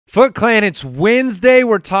Foot Clan, it's Wednesday.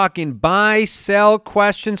 We're talking buy, sell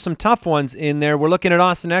questions, some tough ones in there. We're looking at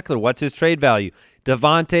Austin Ekeler. What's his trade value?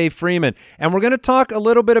 Devonta Freeman. And we're going to talk a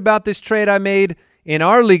little bit about this trade I made in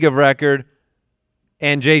our League of Record,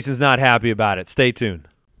 and Jason's not happy about it. Stay tuned.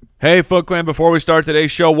 Hey, Foot Clan, before we start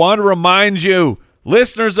today's show, want to remind you,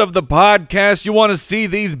 listeners of the podcast, you want to see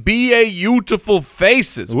these beautiful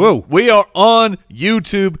faces. Whoa. We are on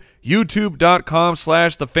YouTube,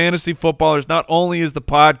 youtube.com/thefantasyfootballers. Not only is the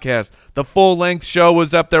podcast, the full-length show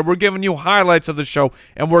is up there. We're giving you highlights of the show,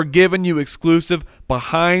 and we're giving you exclusive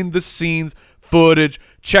behind-the-scenes footage.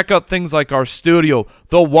 Check out things like our studio,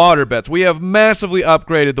 the water bets. We have massively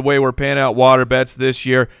upgraded the way we're paying out water bets this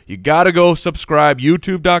year. You got to go subscribe,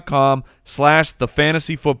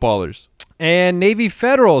 youtube.com/thefantasyfootballers. And Navy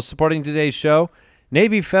Federal is supporting today's show.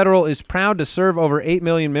 Navy Federal is proud to serve over 8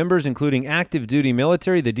 million members, including active duty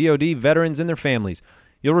military, the DoD, veterans, and their families.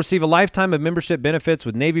 You'll receive a lifetime of membership benefits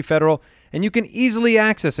with Navy Federal, and you can easily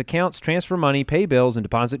access accounts, transfer money, pay bills, and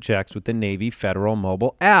deposit checks with the Navy Federal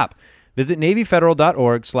mobile app. Visit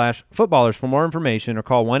NavyFederal.org/footballers for more information, or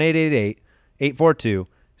call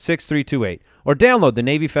 1-888-842-6328, or download the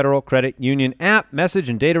Navy Federal Credit Union app. Message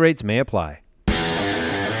and data rates may apply.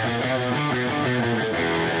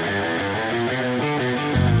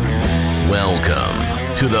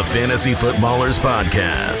 Welcome to the Fantasy Footballers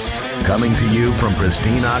Podcast, coming to you from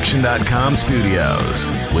PristineAuction.com studios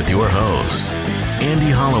with your hosts, Andy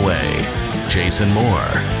Holloway, Jason Moore,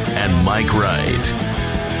 and Mike Wright.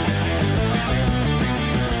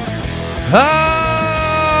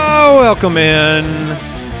 Welcome in.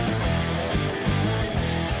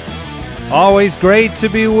 Always great to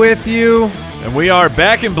be with you. And we are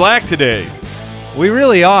back in black today. We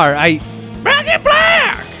really are. Back in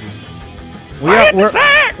black!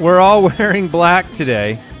 We're all wearing black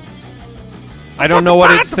today. I don't know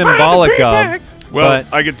what it's symbolic of. Well,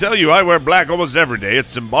 I can tell you I wear black almost every day.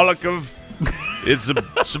 It's symbolic of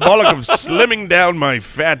slimming down my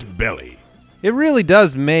fat belly. It really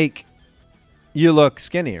does make you look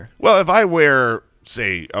skinnier. Well, if I wear,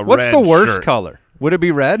 say, a What's red the worst shirt, color? Would it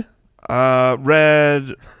be red?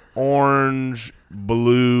 red, orange,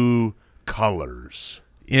 blue colors.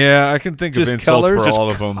 Yeah, I can think of Just insults colors? for Just all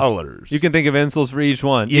of them. colors. You can think of insults for each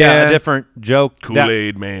one. Yeah. A different joke.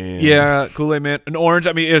 Kool-Aid man. Yeah, Kool-Aid man. An orange,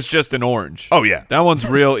 I mean, it's just an orange. Oh, yeah. That one's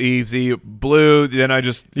real easy. Blue, then I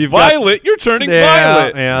just... You've got- Violet, you're turning Yeah,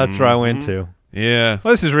 violet. yeah, that's where I went to. Yeah.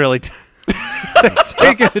 Well, this is really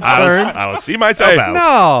taking a turn. I'll see myself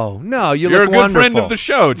out. No, you You're look a good wonderful. friend of the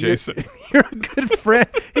show, Jason. You're a good friend.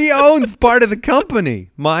 He owns part of the company,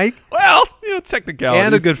 Mike. Well, technicalities.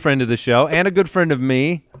 And a good friend of the show, and a good friend of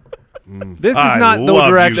me. This is I not the love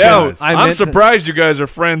you direction guys. I'm surprised you guys are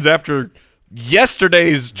friends after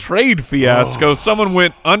yesterday's trade fiasco. Someone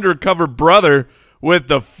went undercover brother with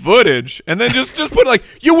the footage, and then just put like,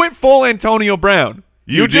 you went full Antonio Brown.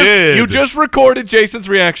 You did. You just recorded Jason's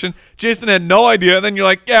reaction. Jason had no idea, and then you're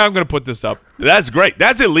like, yeah, I'm going to put this up. That's great.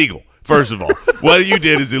 That's illegal, first of all. What you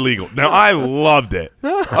did is illegal. Now, I loved it.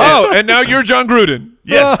 Oh, and now you're John Gruden.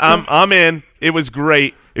 Yes, I'm in. It was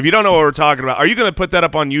great. If you don't know what we're talking about, are you going to put that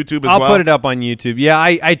up on YouTube as well? I'll put it up on YouTube. Yeah,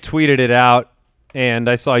 I tweeted it out, and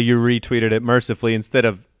I saw you retweeted it mercifully instead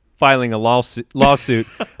of filing a lawsuit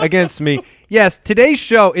against me. Yes, today's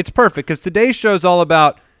show, it's perfect because today's show is all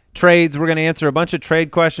about trades. We're going to answer a bunch of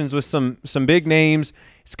trade questions with some big names.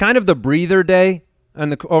 It's kind of the breather day,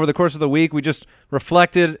 and over the course of the week, we just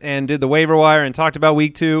reflected and did the waiver wire and talked about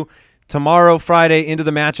week 2. Tomorrow, Friday, into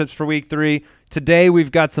the matchups for week 3. Today,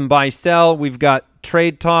 we've got some buy-sell. We've got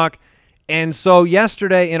trade talk. And so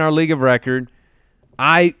yesterday in our League of Record,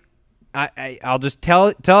 I'll just tell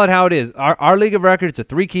it how it is. Our League of Record, it's a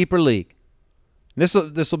 3-keeper league. This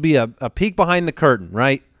will be a peek behind the curtain,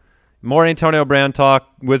 right? More Antonio Brown talk,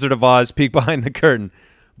 Wizard of Oz, peek behind the curtain.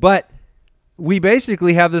 But we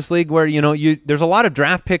basically have this league where, there's a lot of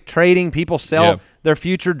draft pick trading. People sell their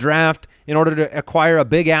future draft in order to acquire a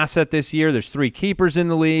big asset this year. There's 3 keepers in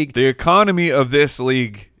the league. The economy of this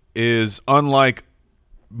league is unlike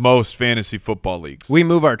most fantasy football leagues. We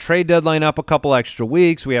move our trade deadline up a couple extra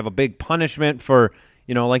weeks. We have a big punishment for,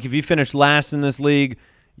 like if you finish last in this league,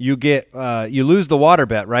 you get you lose the water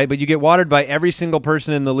bet, right? But you get watered by every single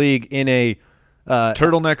person in the league in a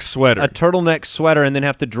turtleneck sweater. A turtleneck sweater, and then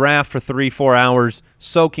have to draft for 3-4 hours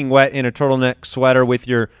soaking wet in a turtleneck sweater with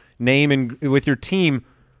your name and with your team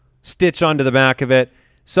stitched onto the back of it.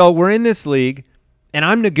 So we're in this league, and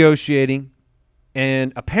I'm negotiating,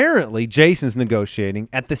 and apparently Jason's negotiating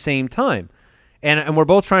at the same time. And we're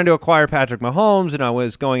both trying to acquire Patrick Mahomes, and I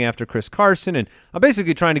was going after Chris Carson, and I'm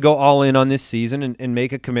basically trying to go all in on this season and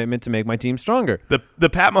make a commitment to make my team stronger. The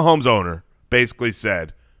Pat Mahomes owner basically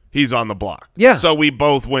said, he's on the block. Yeah. So we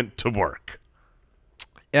both went to work.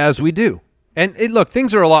 As we do. And look,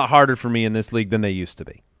 things are a lot harder for me in this league than they used to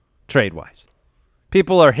be, trade-wise.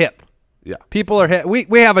 People are hip. Yeah. People are hip.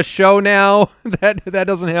 We have a show now that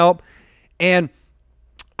doesn't help. And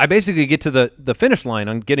I basically get to the finish line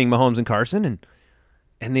on getting Mahomes and Carson,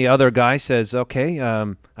 and the other guy says, okay,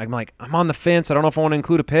 I'm like, I'm on the fence. I don't know if I want to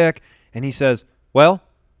include a pick. And he says, well,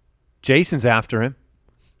 Jason's after him.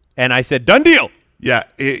 And I said, done deal. Yeah,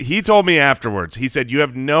 he told me afterwards. He said, you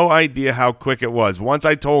have no idea how quick it was. Once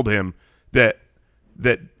I told him that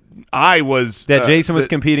I was Jason was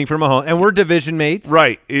competing for Mahomes, and we're division mates.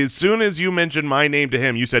 Right. As soon as you mentioned my name to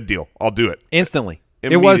him, you said, deal. I'll do it. Instantly.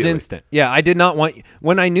 It was instant. Yeah, I did not want –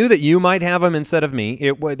 when I knew that you might have him instead of me,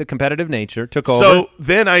 the competitive nature took over. So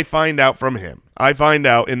then I find out from him. I find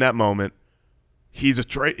out in that moment he's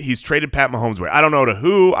traded Pat Mahomes away. I don't know to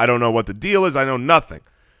who. I don't know what the deal is. I know nothing.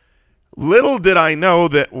 Little did I know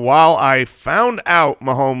that while I found out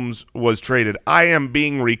Mahomes was traded, I am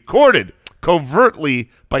being recorded covertly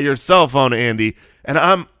by your cell phone, Andy, and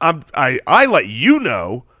I let you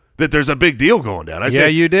know that there's a big deal going down. I said,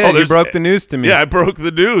 you did. You broke the news to me. Yeah, I broke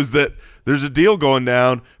the news that there's a deal going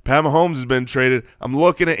down. Pat Mahomes has been traded. I'm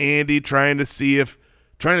looking at Andy trying to see if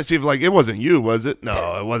like, it wasn't you, was it?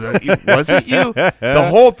 No, it wasn't. Was it you? The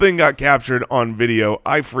whole thing got captured on video.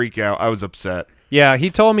 I freak out. I was upset. Yeah,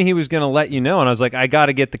 he told me he was going to let you know, and I was like, I got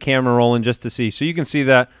to get the camera rolling just to see. So you can see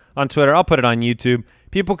that on Twitter. I'll put it on YouTube.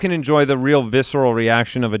 People can enjoy the real visceral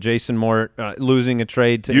reaction of a Jason Moore losing a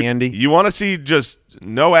trade to Andy. You want to see just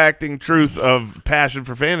no acting truth of passion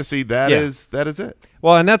for fantasy? That is it.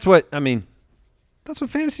 Well, and that's what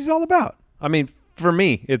fantasy's all about. I mean, for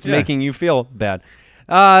me, it's making you feel bad.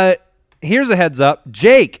 Here's a heads up,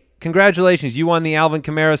 Jake. Congratulations, you won the Alvin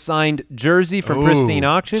Kamara signed jersey from Pristine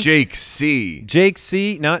Auction. Jake C. Jake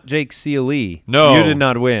C, not Jake C. Lee. No, you did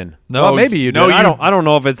not win. No, well, maybe you did. I don't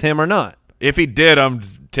know if it's him or not. If he did, I'm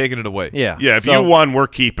taking it away. Yeah. Yeah, if you won, we're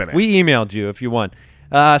keeping it. We emailed you if you won.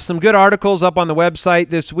 Some good articles up on the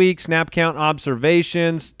website this week, snap count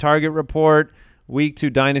observations, target report, week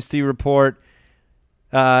 2 dynasty report.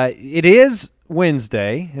 It is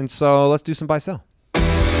Wednesday, and so let's do some buy-sell.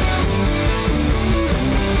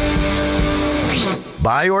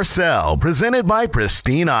 Buy or sell, presented by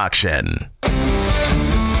Pristine Auction.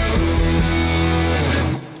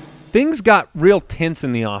 Things got real tense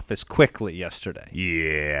in the office quickly yesterday.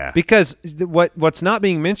 Yeah. Because what's not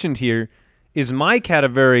being mentioned here is Mike had a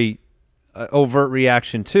very overt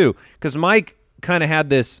reaction too. Because Mike kind of had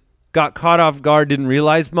this, got caught off guard, didn't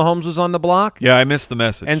realize Mahomes was on the block. Yeah, I missed the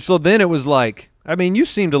message. And so then it was like, I mean, you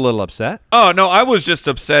seemed a little upset. Oh, no, I was just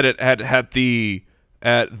upset at the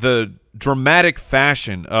dramatic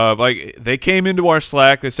fashion of, like, they came into our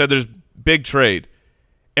Slack, they said there's big trade.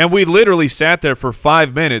 And we literally sat there for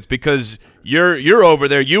 5 minutes because you're over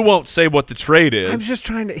there. You won't say what the trade is. I was just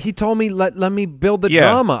trying to. He told me let me build the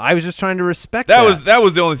drama. I was just trying to respect that. That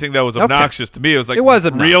was the only thing that was obnoxious to me. It was like, it was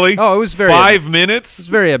obnoxious. Really? Oh, it was very 5 minutes. It's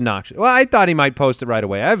very obnoxious. Well, I thought he might post it right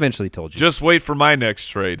away. I eventually told you. Just wait for my next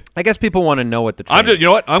trade. I guess people want to know what the trade. You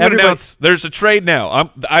know what? I'm going to announce there's a trade now.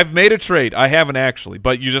 I've made a trade. I haven't actually,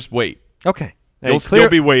 but you just wait. Okay. You'll still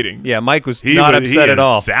be waiting. Yeah, Mike was not upset at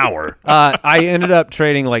all. Sour. I ended up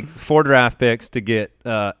trading like 4 draft picks to get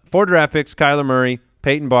 4 draft picks, Kyler Murray,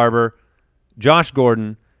 Peyton Barber, Josh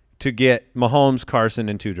Gordon, to get Mahomes, Carson,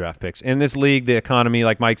 and 2 draft picks. In this league, the economy,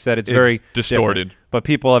 like Mike said, it's very distorted. Different, but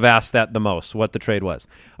people have asked that the most, what the trade was.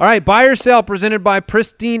 All right, buy or sell presented by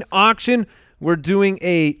Pristine Auction. We're doing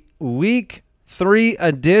a Week 3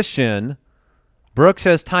 edition. Brooks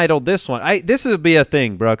has titled this one. This would be a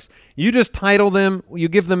thing, Brooks. You just title them. You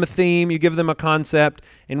give them a theme. You give them a concept,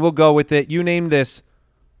 and we'll go with it. You name this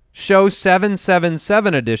Show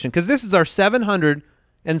 777 edition because this is our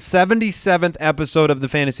 777th episode of the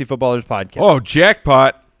Fantasy Footballers podcast. Oh,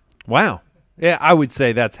 jackpot. Wow. Yeah, I would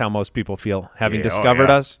say that's how most people feel having discovered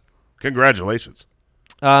us. Congratulations.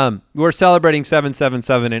 We're celebrating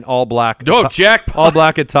 777 in all black. Oh, jackpot. All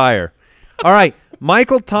black attire. All right.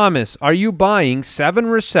 Michael Thomas, are you buying 7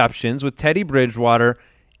 receptions with Teddy Bridgewater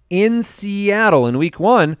in Seattle in Week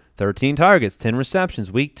 1? 13 targets, 10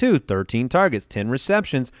 receptions. Week 2, 13 targets, 10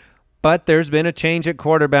 receptions. But there's been a change at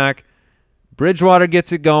quarterback. Bridgewater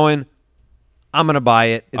gets it going. I'm going to buy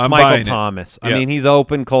it. It's Michael Thomas. I mean, he's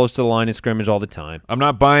open, close to the line of scrimmage all the time. I'm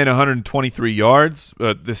not buying 123 yards.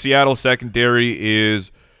 The Seattle secondary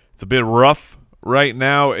it's a bit rough right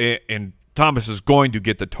now, and Thomas is going to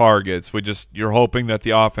get the targets. You're hoping that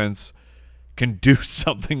the offense can do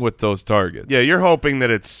something with those targets. Yeah, you're hoping that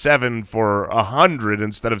it's 7 for 100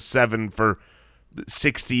 instead of 7 for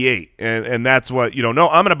 68, and that's what no,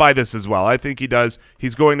 I'm going to buy this as well. I think he does.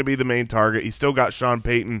 He's going to be the main target. He's still got Sean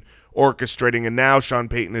Payton orchestrating, and now Sean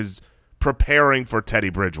Payton is preparing for Teddy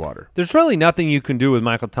Bridgewater. There's really nothing you can do with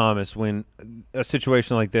Michael Thomas when a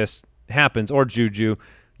situation like this happens, or Juju.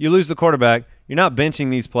 You lose the quarterback. You're not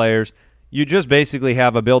benching these players. You just basically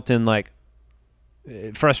have a built-in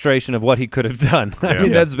frustration of what he could have done. I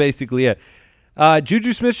mean, that's basically it.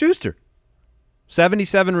 Juju Smith-Schuster.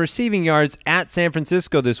 77 receiving yards at San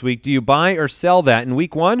Francisco this week. Do you buy or sell that? In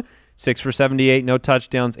week 1, 6 for 78, no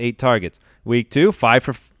touchdowns, 8 targets. Week 2, 5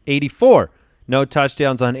 for 84, no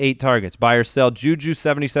touchdowns on 8 targets. Buy or sell Juju,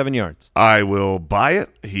 77 yards. I will buy it.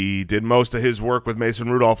 He did most of his work with Mason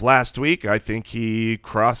Rudolph last week. I think he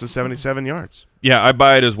crosses 77 yards. Yeah, I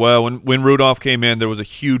buy it as well. When Rudolph came in, there was a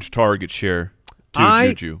huge target share to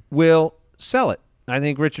Juju. I will sell it. I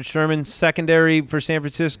think Richard Sherman's secondary for San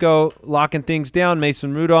Francisco, locking things down.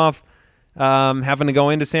 Mason Rudolph having to go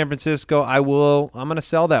into San Francisco. I'm going to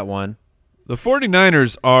sell that one. The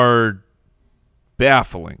 49ers are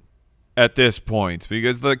baffling at this point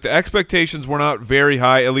because the expectations were not very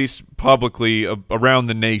high, at least publicly around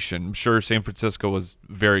the nation. I'm sure San Francisco was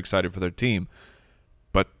very excited for their team.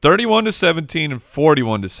 But 31-17 and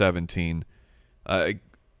 41-17.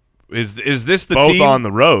 Is this the both team? On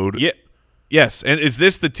the road? Yeah. Yes, and is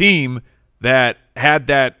this the team that had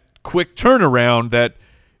that quick turnaround that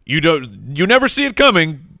you never see it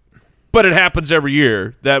coming, but it happens every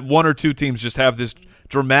year, that one or two teams just have this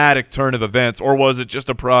dramatic turn of events, or was it just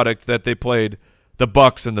a product that they played the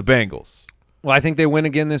Bucs and the Bengals? Well, I think they win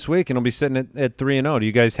again this week, and will be sitting at 3-0. Do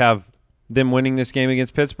you guys have them winning this game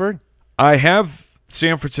against Pittsburgh? I have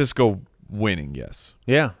San Francisco winning, yes.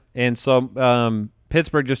 Yeah, and so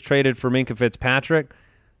Pittsburgh just traded for Minkah Fitzpatrick.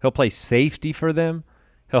 He'll play safety for them.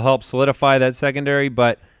 He'll help solidify that secondary.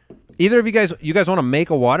 But either of you guys want to make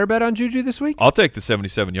a water bet on Juju this week? I'll take the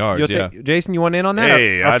 77 yards, Jason, you want in on that?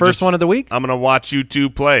 Hey, our first one of the week? I'm going to watch you two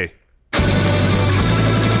play.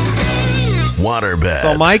 Water bet.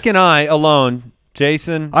 So Mike and I alone,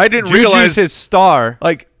 Jason, I didn't Juju's realize his star.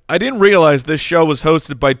 I didn't realize this show was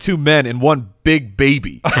hosted by 2 men and 1 big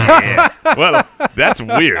baby. Yeah. Well, that's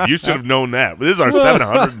weird. You should have known that. This is our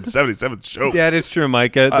 777th show. Yeah, it is true,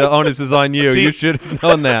 Mike. The onus is on you. See, you should have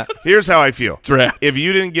known that. Here's how I feel. Drafts. If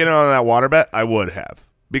you didn't get on that water bet, I would have.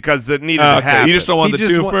 Because it needed to happen. You just don't want the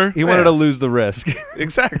twofer? He wanted to lose the risk.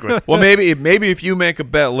 Exactly. Well, maybe if you make a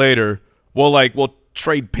bet later, we'll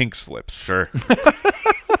trade pink slips. Sure.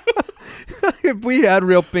 If we had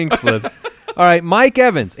real pink slips. All right, Mike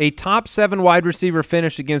Evans, a top 7 wide receiver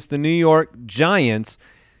finish against the New York Giants.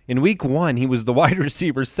 In week 1, he was the wide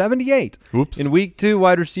receiver 78. Oops. In week 2,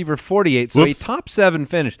 wide receiver 48. So a top 7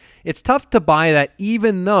 finish. It's tough to buy that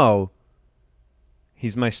even though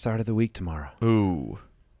he's my start of the week tomorrow. Ooh.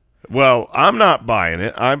 Well, I'm not buying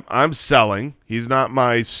it. I'm selling. He's not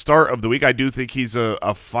my start of the week. I do think he's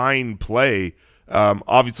a fine play.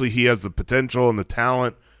 Obviously, he has the potential and the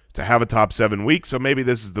talent to have a top 7 week, so maybe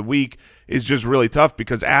this is the week. It's just really tough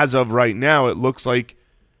because as of right now, it looks like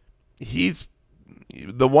he's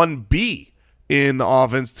the 1B in the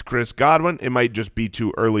offense to Chris Godwin. It might just be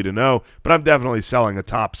too early to know, but I'm definitely selling a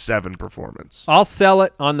top 7 performance. I'll sell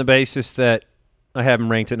it on the basis that I have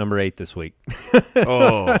him ranked at number 8 this week.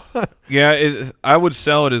 Oh. Yeah, I would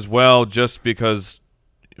sell it as well just because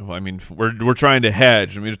we're trying to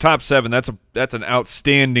hedge. I mean, the top 7, that's an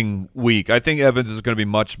outstanding week. I think Evans is going to be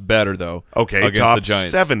much better though. Okay, against top the Giants.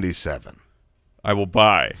 77. I will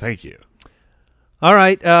buy. Thank you. All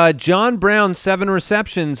right, John Brown, 7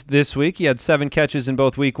 receptions this week. He had 7 catches in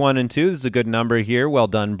both week 1 and 2. This is a good number here. Well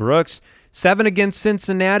done, Brooks. 7 against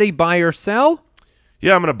Cincinnati. Buy or sell?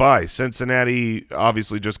 Yeah, I'm going to buy. Cincinnati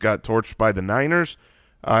obviously just got torched by the Niners.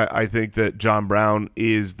 I think that John Brown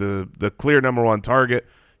is the clear number 1 target.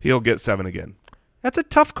 He'll get 7 again. That's a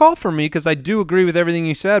tough call for me because I do agree with everything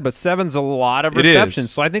you said, but 7's a lot of receptions,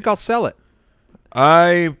 so I think I'll sell it.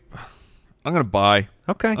 I'm going to buy.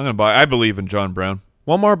 Okay. I'm going to buy. I believe in John Brown.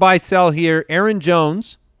 One more buy-sell here. Aaron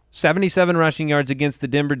Jones, 77 rushing yards against the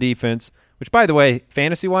Denver defense, which, by the way,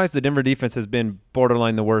 fantasy-wise, the Denver defense has been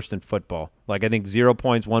borderline the worst in football. Like, I think 0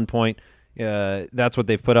 points, 1 point. That's what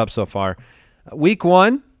they've put up so far. Week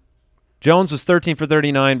 1, Jones was 13 for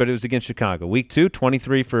 39, but it was against Chicago. Week 2,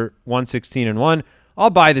 23 for 116 and 1. I'll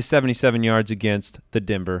buy the 77 yards against the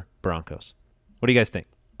Denver Broncos. What do you guys think?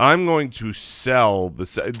 I'm going to sell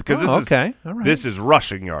the because this is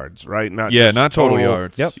rushing yards, right? Not total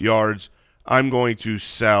yards. Yep. Yards. I'm going to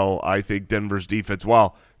sell. I think Denver's defense,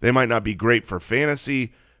 while they might not be great for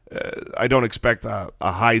fantasy, I don't expect a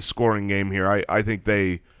high scoring game here. I think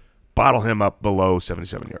they bottle him up below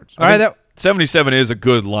 77 yards. All right, 77 is a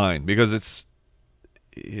good line because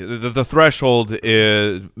the threshold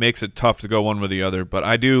makes it tough to go one way or the other, but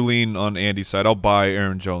I do lean on Andy's side. I'll buy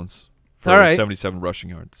Aaron Jones for 77 rushing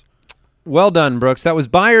yards. Well done, Brooks. That was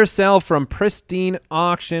buy or sell from Pristine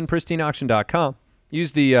Auction, pristineauction.com.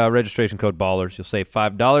 Use the registration code BALLERS. You'll save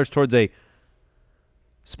 $5 towards a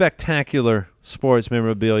spectacular sports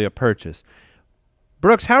memorabilia purchase.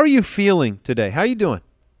 Brooks, how are you feeling today? How are you doing?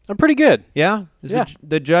 I'm pretty good. Yeah? Is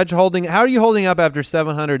the judge holding – how are you holding up after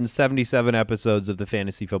 777 episodes of the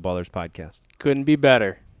Fantasy Footballers podcast? Couldn't be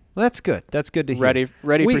better. Well, that's good. That's good to hear.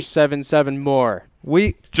 Ready for 7 more.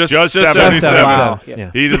 Just 77. Wow.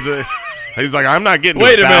 Yeah. He's like, I'm not getting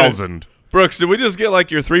Wait to a minute. 1,000. Brooks, did we just get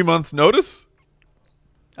like your 3 months notice?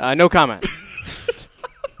 No comment.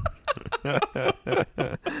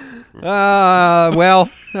 Well,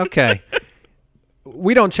 okay.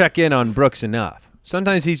 We don't check in on Brooks enough.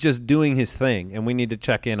 Sometimes he's just doing his thing, and we need to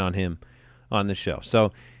check in on him on the show.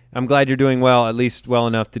 So I'm glad you're doing well, at least well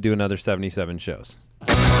enough to do another 77 shows.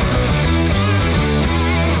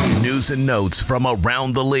 News and notes from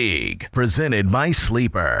around the league, presented by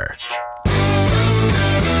Sleeper.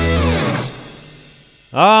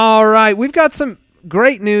 All right, we've got some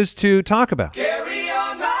great news to talk about. Carry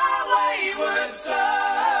on my wayward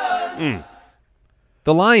son.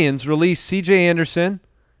 The Lions released C.J. Anderson.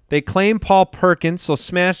 They claim Paul Perkins, so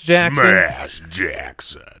Smash Jackson. Smash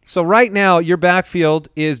Jackson. So right now, your backfield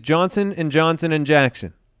is Johnson and Johnson and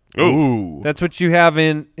Jackson. Ooh. That's what you have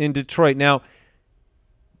in Detroit. Now,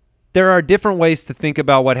 there are different ways to think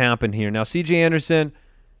about what happened here. Now, C.J. Anderson,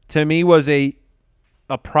 to me, was a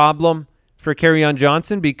problem for Kerryon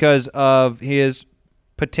Johnson because of his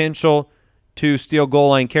potential to steal goal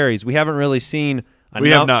line carries. We haven't really seen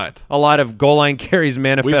We have not. a lot of goal line carries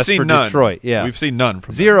manifest for none. Detroit. Yeah, We've seen none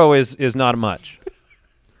from zero is not much.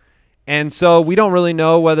 And so we don't really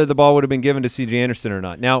know whether the ball would have been given to C.J. Anderson or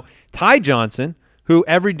not. Now, Ty Johnson, who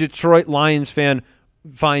every Detroit Lions fan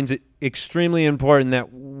finds it extremely important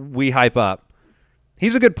that we hype up,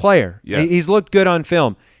 he's a good player. Yes. He's looked good on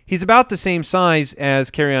film. He's about the same size as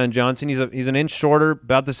Kerryon Johnson. He's an inch shorter,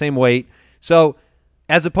 about the same weight. So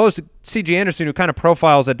as opposed to C.J. Anderson, who kind of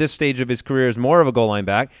profiles at this stage of his career as more of a goal line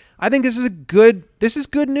back, I think this is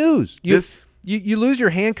good news. You lose your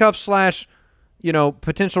handcuff /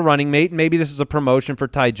 potential running mate. Maybe this is a promotion for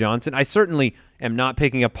Ty Johnson. I certainly am not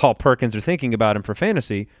picking up Paul Perkins or thinking about him for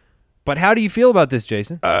fantasy. But how do you feel about this,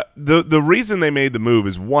 Jason? The reason they made the move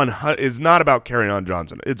is not about Kerryon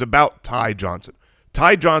Johnson. It's about Ty Johnson.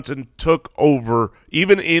 Ty Johnson took over,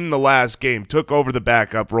 even in the last game, took over the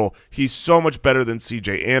backup role. He's so much better than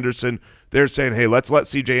C.J. Anderson. They're saying, hey, let's let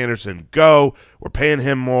C.J. Anderson go. We're paying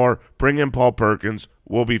him more. Bring in Paul Perkins.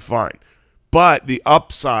 We'll be fine. But the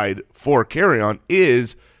upside for Kerryon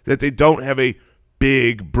is that they don't have a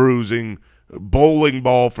big, bruising bowling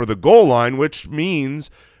ball for the goal line, which means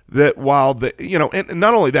that while and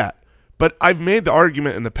not only that, but I've made the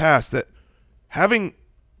argument in the past that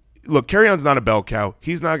look, Kerryon's not a bell cow.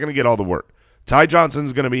 He's not going to get all the work. Ty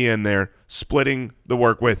Johnson's going to be in there splitting the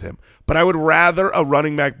work with him. But I would rather a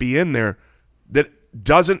running back be in there that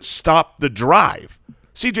doesn't stop the drive.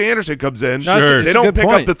 C.J. Anderson comes in. Sure. They don't pick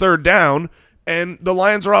up the third down, and the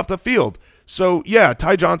Lions are off the field. So, yeah,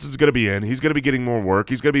 Ty Johnson's going to be in. He's going to be getting more work.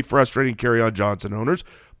 He's going to be frustrating Kerryon Johnson owners,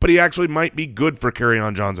 but he actually might be good for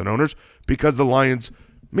Kerryon Johnson owners because the Lions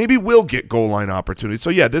maybe will get goal line opportunities. So,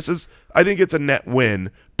 yeah, I think it's a net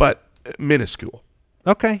win, but minuscule.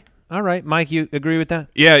 Okay. All right. Mike, you agree with that?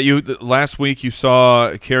 Yeah, last week you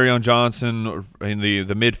saw Kerryon Johnson in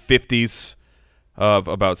the mid-50s of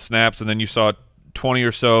about snaps, and then you saw 20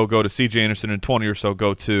 or so go to C.J. Anderson and 20 or so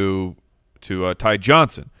go to Ty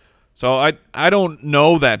Johnson. So I don't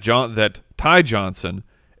know that Ty Johnson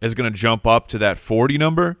is going to jump up to that 40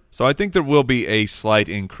 number. So I think there will be a slight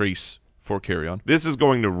increase for Kerryon. This is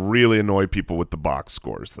going to really annoy people with the box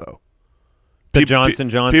scores, though. Johnson.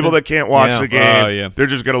 People that can't watch the game, yeah. They're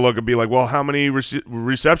just going to look and be like, well, how many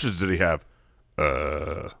receptions did he have?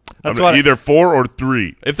 That's either 4 or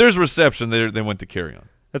 3. If there's reception, they went to Kerryon.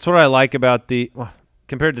 That's what I like about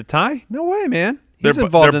compared to Ty. No way, man. He's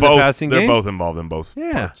involved in the passing game. They're both involved in both.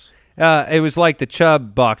 Yeah. parts. It was like the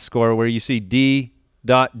Chubb box score where you see D.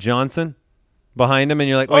 Johnson behind him, and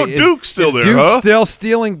you're like, wait, Duke's still there, Duke huh? still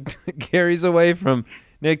stealing carries away from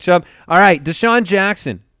Nick Chubb. All right, Deshaun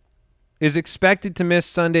Jackson is expected to miss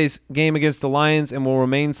Sunday's game against the Lions and will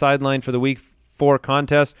remain sidelined for the Week 4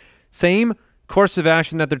 contest. Same course of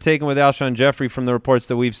action that they're taking with Alshon Jeffrey from the reports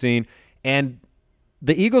that we've seen. And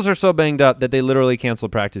the Eagles are so banged up that they literally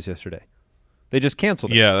canceled practice yesterday. They just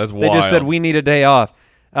canceled it. Yeah, that's They wild. just said, we need a day off.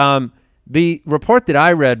 The report that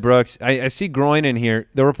I read, Brooks, I see groin in here.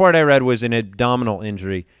 The report I read was an abdominal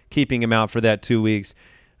injury, keeping him out for that 2 weeks,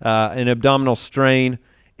 an abdominal strain.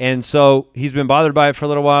 And so he's been bothered by it for a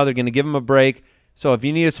little while. They're going to give him a break. So if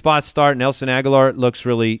you need a spot start, Nelson Aguilar looks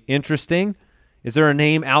really interesting. Is there a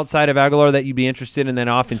name outside of Aguilar that you'd be interested in? Then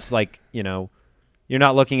offense, like, you know, you're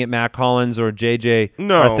not looking at Mac Hollins or J.J.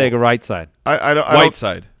 Arcega-Whiteside.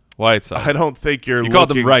 Whiteside. I don't think you're You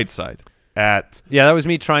called him right side. at Yeah, that was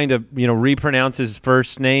me trying to, repronounce his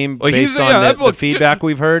first name Well, based he's- on yeah, the look, feedback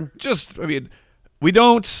we've heard. We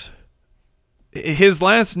don't – his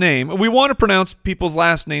last name – we want to pronounce people's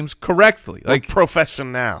last names correctly. Like,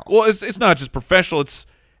 professional. well, it's not just professional.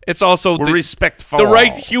 It's also We're respectful. the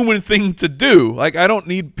right human thing to do. Like, I don't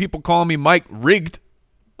need people calling me Mike Rigged.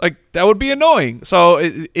 Like, that would be annoying. So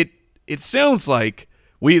it sounds like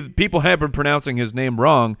people have been pronouncing his name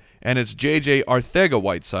wrong, and it's J.J.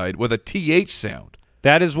 Arcega-Whiteside with a TH sound.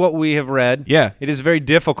 That is what we have read. Yeah. It is very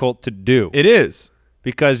difficult to do. It is.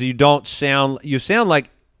 Because you sound like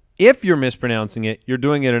if you're mispronouncing it, you're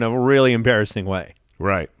doing it in a really embarrassing way.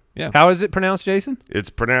 Right. Yeah. How is it pronounced, Jason? It's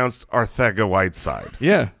pronounced Arcega-Whiteside.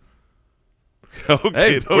 Yeah.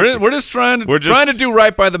 Okay. Hey, we're just trying to do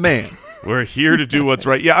right by the man. We're here to do what's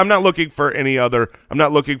right. Yeah, I'm not looking for any other. I'm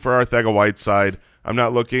not looking for Arcega-Whiteside. I'm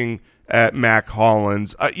not looking at Mac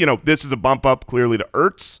Hollins. This is a bump up clearly to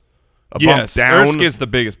Ertz. Yes, bump down. Ertz gets the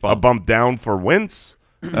biggest bump. A bump down for Wentz,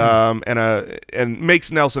 and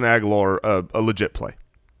makes Nelson Aguilar a legit play.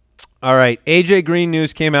 All right. A.J. Green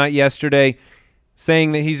news came out yesterday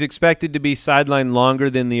saying that he's expected to be sidelined longer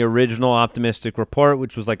than the original optimistic report,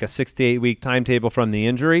 which was like a 6 to 8 week timetable from the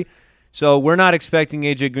injury. So we're not expecting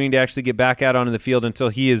A.J. Green to actually get back out onto the field until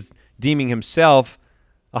he is deeming himself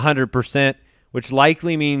 100%, which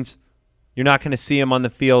likely means you're not going to see him on the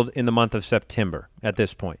field in the month of September at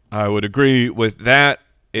this point. I would agree with that.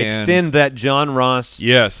 And extend that John Ross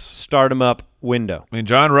start him up window. I mean,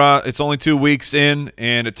 John Ross, it's only 2 weeks in,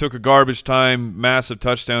 and it took a garbage time, massive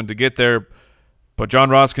touchdown to get there. But John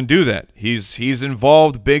Ross can do that. He's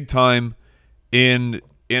involved big time in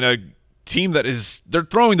a team that is – they're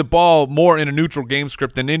throwing the ball more in a neutral game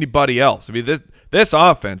script than anybody else. I mean, this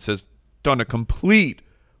offense has done a complete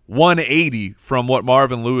 180 from what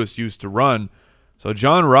Marvin Lewis used to run. So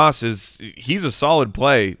John Ross he's a solid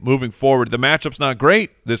play moving forward. The matchup's not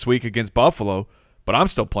great this week against Buffalo, but I'm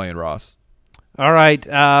still playing Ross. All right.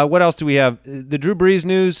 What else do we have? The Drew Brees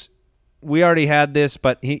news, we already had this,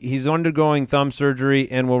 but he's undergoing thumb surgery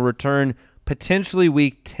and will return potentially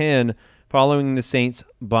week 10 following the Saints'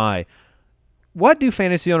 bye. What do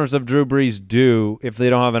fantasy owners of Drew Brees do if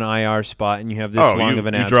they don't have an IR spot and you have this long of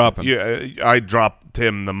an absence? You drop him. Yeah, I dropped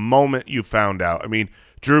him the moment you found out. I mean,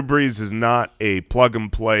 Drew Brees is not a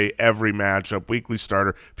plug-and-play every matchup, weekly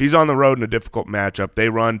starter. If he's on the road in a difficult matchup, they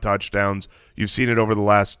run touchdowns. You've seen it over the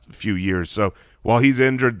last few years. So while he's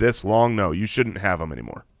injured this long, no, you shouldn't have him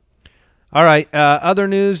anymore. All right. Other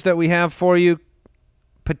news that we have for you,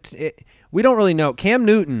 we don't really know. Cam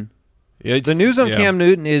Newton, the news on Cam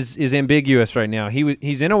Newton is ambiguous right now.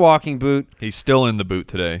 He's in a walking boot. He's still in the boot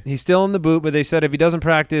today. He's still in the boot, but they said if he doesn't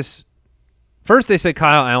practice – first, they say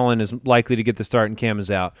Kyle Allen is likely to get the start and Cam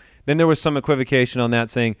is out. Then there was some equivocation on that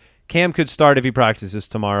saying Cam could start if he practices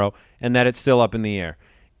tomorrow and that it's still up in the air.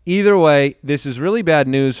 Either way, this is really bad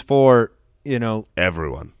news for,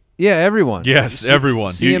 everyone. Yeah, everyone. Yes,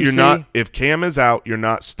 everyone. You're not – if Cam is out, you're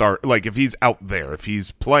not – like if he's out there, if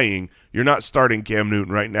he's playing, you're not starting Cam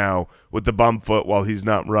Newton right now with the bum foot while he's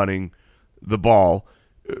not running the ball.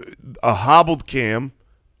 A hobbled Cam,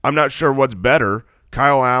 I'm not sure what's better –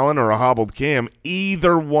 Kyle Allen or a hobbled Cam,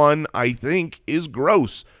 either one I think is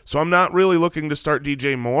gross. So I'm not really looking to start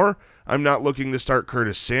DJ Moore. I'm not looking to start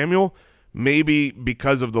Curtis Samuel. Maybe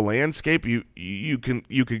because of the landscape, you can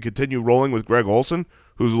continue rolling with Greg Olsen,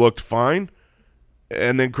 who's looked fine,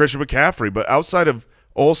 and then Christian McCaffrey. But outside of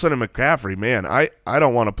Olsen and McCaffrey, man, I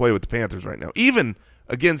don't want to play with the Panthers right now, even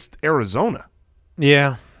against Arizona.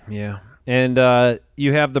 Yeah. And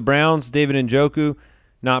you have the Browns, David Njoku,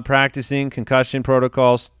 not practicing, concussion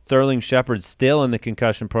protocols. Sterling Shepard still in the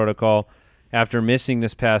concussion protocol after missing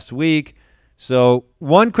this past week. So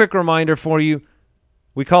one quick reminder for you,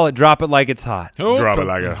 we call it drop it like it's hot. Drop it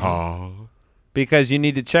like it's hot. Because you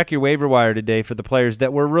need to check your waiver wire today for the players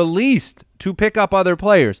that were released to pick up other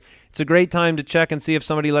players. It's a great time to check and see if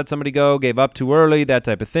somebody let somebody go, gave up too early, that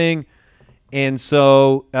type of thing. And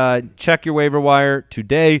so check your waiver wire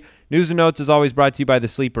today. News and Notes is always brought to you by the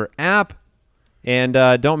Sleeper app. And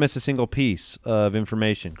don't miss a single piece of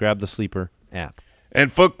information. Grab the Sleeper app.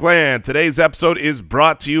 And Foot Clan, today's episode is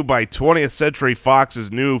brought to you by 20th Century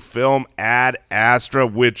Fox's new film Ad Astra,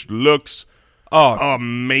 which looks Oh,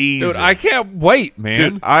 amazing. dude, I can't wait,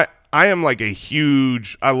 man. Dude, I am like a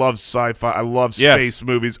huge – I love sci-fi. I love space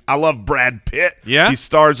movies. I love Brad Pitt. Yeah? He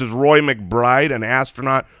stars as Roy McBride, an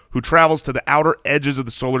astronaut who travels to the outer edges of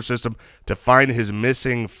the solar system to find his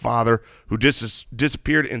missing father who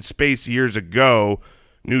disappeared in space years ago.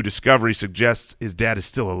 New discovery suggests his dad is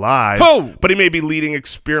still alive, but he may be leading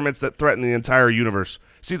experiments that threaten the entire universe.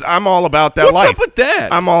 See, I'm all about that life. What's up with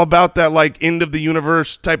that? I'm all about that, like, end of the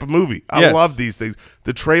universe type of movie. I love these things.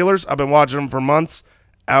 The trailers, I've been watching them for months.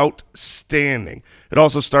 Outstanding. It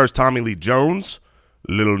also stars Tommy Lee Jones,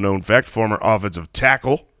 little known fact, former offensive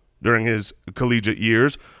tackle during his collegiate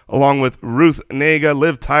years, along with Ruth Negga,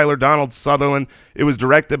 Liv Tyler, Donald Sutherland. It was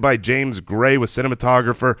directed by James Gray with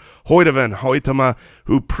cinematographer Hoyte van Hoytema,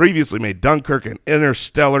 who previously made Dunkirk and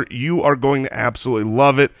Interstellar. You are going to absolutely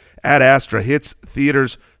love it. Ad Astra hits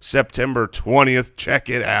theaters September 20th. Check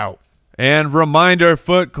it out. And reminder,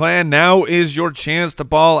 Foot Clan, now is your chance to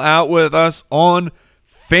ball out with us on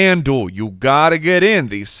FanDuel. You got to get in.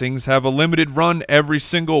 These things have a limited run every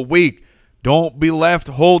single week. Don't be left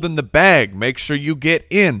holding the bag. Make sure you get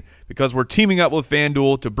in because we're teaming up with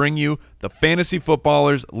FanDuel to bring you the Fantasy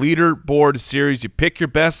Footballers Leaderboard Series. You pick your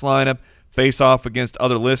best lineup, face off against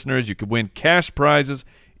other listeners. You could win cash prizes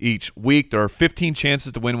each week. There are 15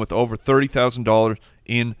 chances to win with over $30,000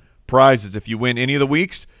 in prizes. If you win any of the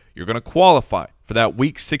weeks, you're going to qualify for that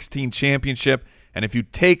Week 16 championship. And if you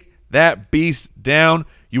take that beast down,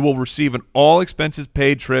 you will receive an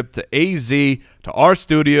all-expenses-paid trip to AZ, to our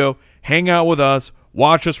studio, hang out with us,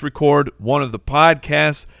 watch us record one of the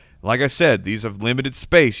podcasts. Like I said, these have limited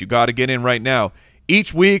space. You got to get in right now.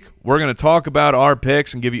 Each week, we're going to talk about our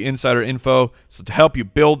picks and give you insider info. So to help you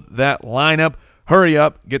build that lineup, hurry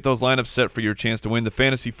up, get those lineups set for your chance to win the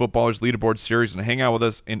Fantasy Footballers Leaderboard Series and hang out with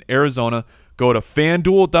us in Arizona. Go to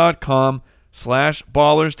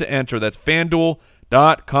FanDuel.com/ballers to enter. That's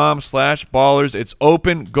FanDuel.com/ballers. It's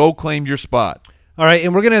open. Go claim your spot. All right,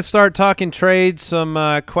 and we're going to start talking trades, some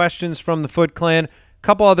questions from the Foot Clan, a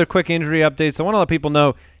couple other quick injury updates. I want to let people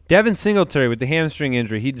know Devin Singletary with the hamstring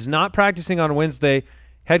injury. He's not practicing on Wednesday.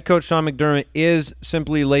 Head coach Sean McDermott is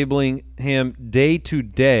simply labeling him day to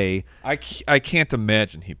day. I can't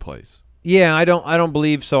imagine he plays. Yeah, I don't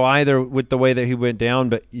believe so either with the way that he went down,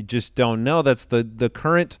 but you just don't know. That's the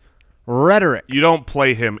current rhetoric. You don't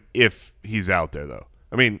play him if he's out there, though.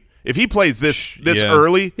 I mean, if he plays this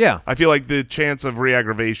early, I feel like the chance of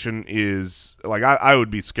re-aggravation is like I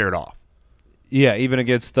would be scared off. Yeah, even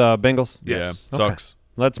against Bengals. Yes. Yeah, sucks. Okay.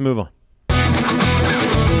 Let's move on.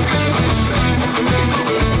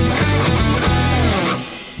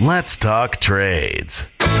 Let's talk trades.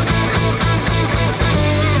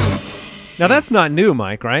 Now that's not new,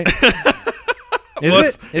 Mike, right?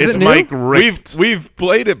 Is It's it new? Mike Richt. We've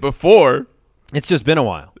played it before. It's just been a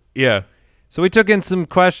while. Yeah. So we took in some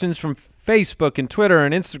questions from Facebook and Twitter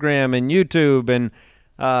and Instagram and YouTube, and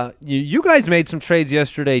you guys made some trades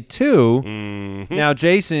yesterday too. Mm-hmm. Now,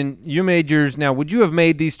 Jason, you made yours. Now, would you have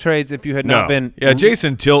made these trades if you had not been? Yeah,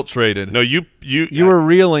 Jason tilt traded. No, you were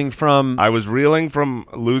reeling from. I was reeling from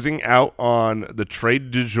losing out on the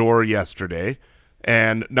trade du jour yesterday,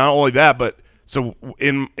 and not only that, but so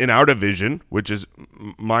in our division, which is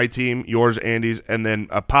my team, yours, Andy's, and then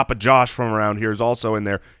Papa Josh from around here is also in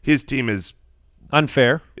there. His team is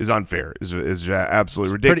unfair. Is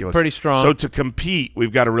absolutely ridiculous. Pretty strong. So to compete,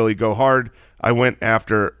 we've got to really go hard. I went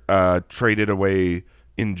after traded away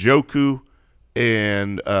Njoku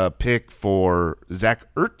and a pick for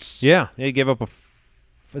Zach Ertz. Yeah, he gave up a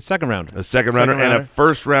second rounder. A second rounder and a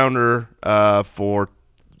first rounder for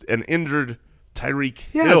an injured Tyreek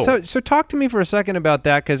Hill. Yeah, so talk to me for a second about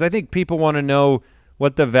that, because I think people want to know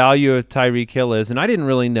what the value of Tyreek Hill is, and I didn't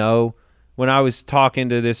really know when I was talking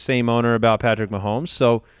to this same owner about Patrick Mahomes.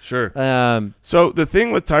 So sure. So the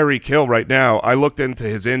thing with Tyreek Hill right now, I looked into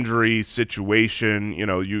his injury situation. You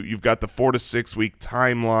know, you've got the 4 to 6 week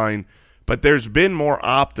timeline, but there's been more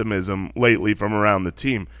optimism lately from around the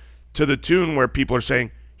team, to the tune where people are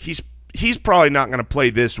saying he's probably not going to play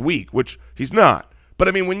this week, which he's not. But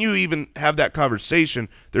I mean, when you even have that conversation,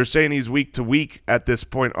 they're saying he's week to week at this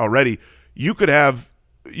point already. You could have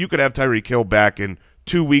Tyreek Hill back in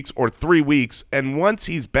 2 weeks or 3 weeks, and once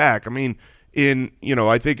he's back, I mean,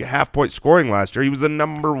 I think half-point scoring last year, he was the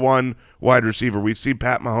 #1 wide receiver. We've seen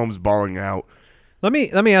Pat Mahomes balling out. Let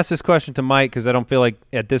me ask this question to Mike, because I don't feel like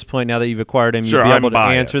at this point, now that you've acquired him, sure, you'd be able to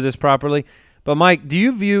biased. answer this properly. But Mike, do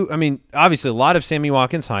you view? I mean, obviously, a lot of Sammy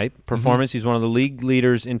Watkins hype performance. Mm-hmm. He's one of the league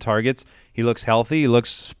leaders in targets. He looks healthy. He looks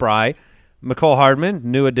spry. McCole Hardman,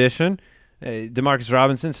 new addition. Demarcus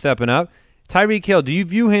Robinson stepping up. Tyreek Hill, do you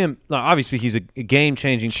view him? Obviously, he's a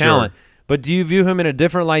game-changing talent. But do you view him in a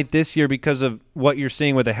different light this year because of what you're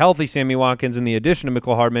seeing with a healthy Sammy Watkins and the addition of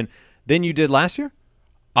Mecole Hardman than you did last year?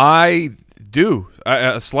 I do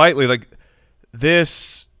slightly. Like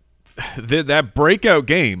that breakout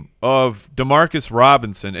game of Demarcus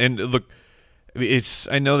Robinson, and look,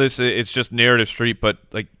 I know it's just narrative street, but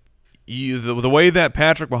like the way that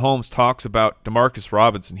Patrick Mahomes talks about Demarcus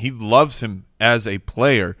Robinson, he loves him as a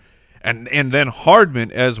player, and then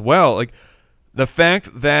Hardman as well. Like the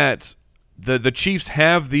fact that the Chiefs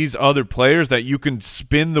have these other players that you can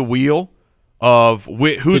spin the wheel of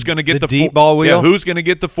who's going to get the deep ball wheel. Yeah, who's going to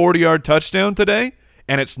get the 40-yard touchdown today,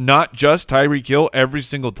 and it's not just Tyreek Hill every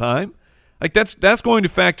single time. Like that's going to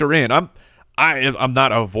factor in. I'm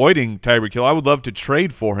not avoiding Tyreek Hill. I would love to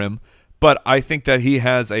trade for him, but I think that he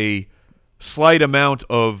has a slight amount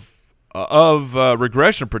of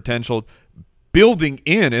regression potential building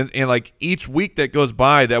in, and like each week that goes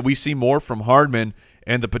by that we see more from Hardman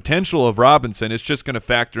and the potential of Robinson is just going to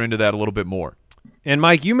factor into that a little bit more. And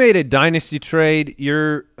Mike, you made a dynasty trade.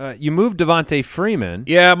 You moved Devonta Freeman.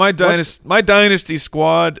 Yeah, my dynasty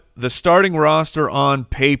squad, the starting roster on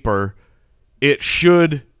paper, it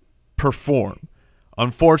should perform.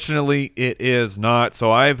 Unfortunately, it is not.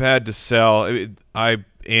 So I've had to sell. One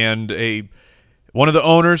of the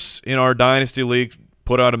owners in our dynasty league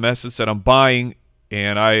put out a message that I'm buying,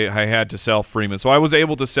 and I had to sell Freeman. So I was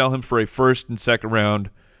able to sell him for a first and second round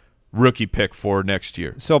rookie pick for next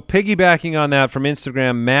year. So piggybacking on that from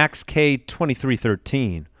Instagram,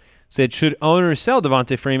 MaxK2313 said, should owners sell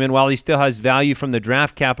Devonta Freeman while he still has value from the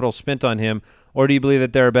draft capital spent on him, or do you believe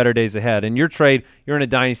that there are better days ahead? In your trade, you're in a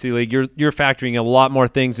dynasty league. You're factoring a lot more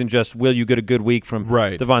things than just will you get a good week from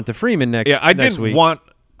Devonta Freeman next week. Yeah, I didn't want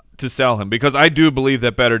to sell him because I do believe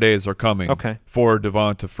that better days are coming for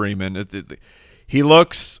Devonta Freeman. He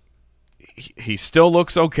still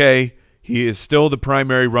looks okay. He is still the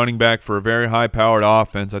primary running back for a very high-powered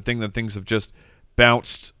offense. I think that things have just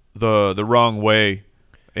bounced the wrong way,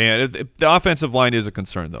 and the offensive line is a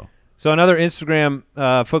concern, though. So another Instagram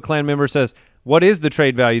Foot Clan member says, what is the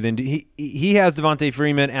trade value then? He has Devonta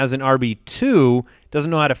Freeman as an RB2,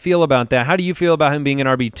 doesn't know how to feel about that. How do you feel about him being an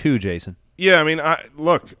RB2, Jason? Yeah, I mean,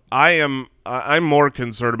 I'm more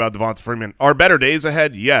concerned about Devonta Freeman. Are better days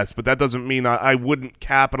ahead? Yes, but that doesn't mean I wouldn't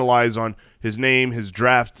capitalize on his name, his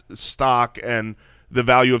draft stock, and the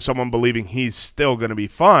value of someone believing he's still going to be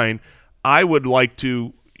fine. I would like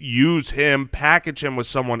to use him, package him with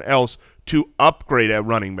someone else to upgrade at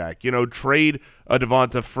running back. You know, trade a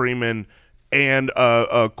Devonta Freeman and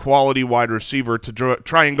a quality wide receiver to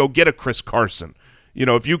try and go get a Chris Carson. You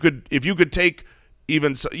know, if you could take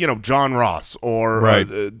even, you know, John Ross or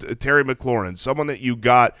Terry McLaurin, someone that you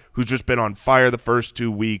got who's just been on fire the first 2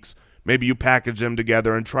 weeks, maybe you package them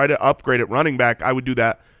together and try to upgrade at running back. I would do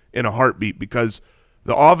that in a heartbeat because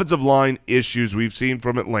the offensive line issues we've seen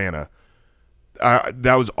from Atlanta,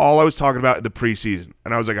 that was all I was talking about in the preseason.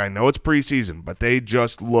 And I was like, I know it's preseason, but they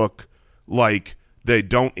just look like they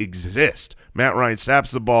don't exist. Matt Ryan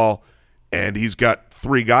snaps the ball, and he's got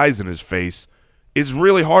 3 guys in his face. It's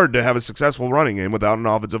really hard to have a successful running game without an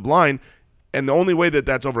offensive line, and the only way that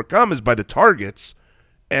that's overcome is by the targets,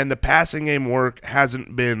 and the passing game work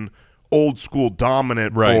hasn't been old-school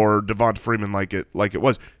dominant for Devonta Freeman like it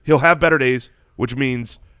was. He'll have better days, which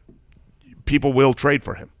means people will trade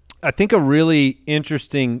for him. I think a really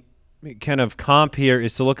interesting kind of comp here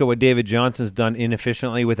is to look at what David Johnson's done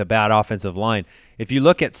inefficiently with a bad offensive line. If you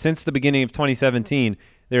look at since the beginning of 2017,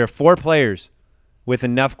 there are 4 players with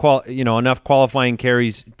enough qualifying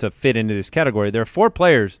carries to fit into this category. There are 4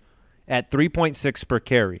 players at 3.6 per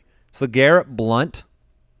carry. So Garrett Blunt,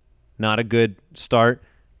 not a good start,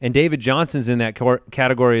 and David Johnson's in that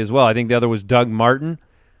category as well. I think the other was Doug Martin.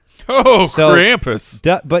 Oh, so, Krampus.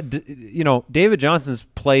 But you know, David Johnson's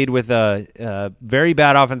played with a very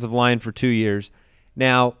bad offensive line for 2 years.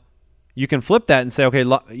 Now, you can flip that and say, okay,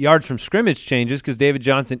 yards from scrimmage changes because David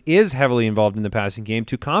Johnson is heavily involved in the passing game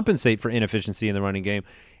to compensate for inefficiency in the running game.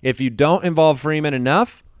 If you don't involve Freeman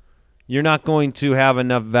enough, you're not going to have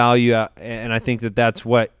enough value, and I think that that's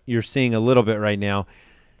what you're seeing a little bit right now.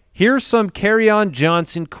 Here's some Kerryon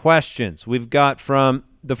Johnson questions we've got from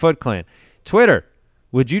the Foot Clan. Twitter,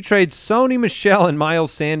 would you trade Sony Michel and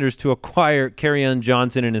Miles Sanders to acquire Kerryon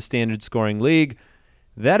Johnson in a standard scoring league?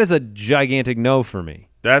 That is a gigantic no for me.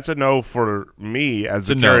 That's a no for me as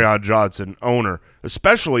the Kerryon Johnson owner,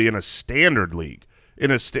 especially in a standard league.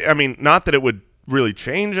 I mean, not that it would really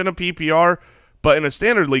change in a PPR, but in a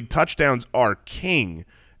standard league, touchdowns are king,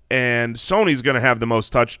 and Sony's going to have the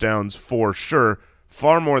most touchdowns for sure,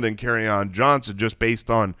 far more than Kerryon Johnson, just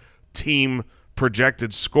based on team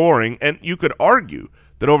projected scoring. And you could argue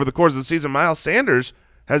that over the course of the season, Miles Sanders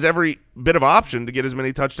has every bit of option to get as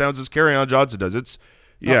many touchdowns as Kerryon Johnson does.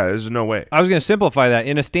 There's no way. I was going to simplify that.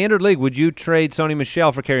 In a standard league, would you trade Sony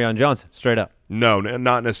Michel for Kerryon Johnson? Straight up. No,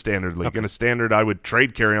 not in a standard league. Okay. In a standard, I would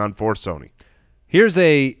trade Kerryon for Sony. Here's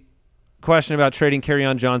a question about trading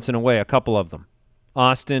Kerryon Johnson away, a couple of them.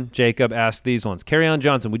 Austin, Jacob asked these ones. Kerryon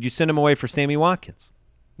Johnson, would you send him away for Sammy Watkins?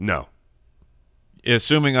 No.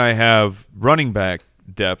 Assuming I have running back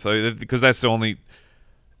depth, because that's the only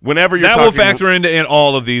Whenever you're that talking, will factor into in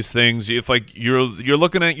all of these things. If like you're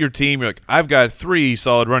looking at your team, you're like, I've got 3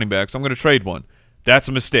 solid running backs, I'm going to trade one. That's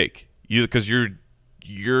a mistake. Because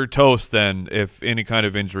you're toast then if any kind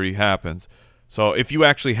of injury happens. So if you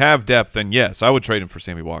actually have depth, then yes, I would trade him for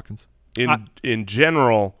Sammy Watkins. In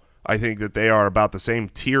general, I think that they are about the same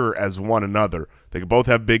tier as one another. They could both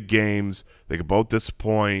have big games. They could both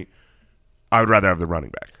disappoint. I would rather have the running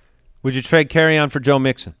back. Would you trade Kerryon for Joe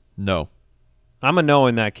Mixon? No. I'm a no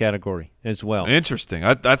in that category as well. Interesting.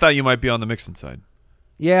 I thought you might be on the Mixon side.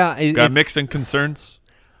 Yeah. Got Mixon concerns?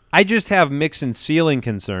 I just have Mixon ceiling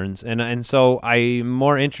concerns, and so I'm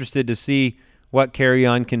more interested to see what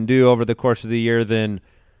Kerryon can do over the course of the year than,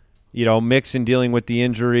 Mixon dealing with the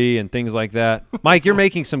injury and things like that. Mike, you're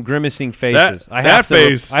making some grimacing faces. I have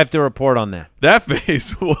to report on that. That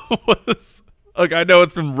face was – look, I know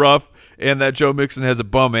it's been rough and that Joe Mixon has a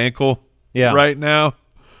bum ankle right now.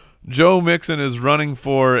 Joe Mixon is running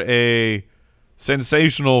for a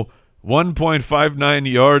sensational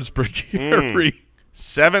 1.59 yards per carry.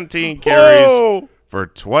 17 carries for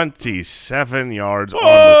 27 yards on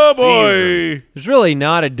the season. There's really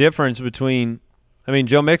not a difference between,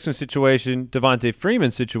 Joe Mixon's situation, Devonta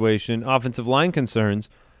Freeman's situation, offensive line concerns.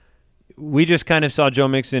 We just kind of saw Joe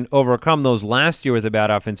Mixon overcome those last year with a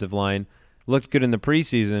bad offensive line, looked good in the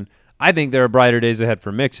preseason. I think there are brighter days ahead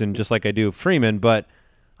for Mixon, just like I do Freeman, but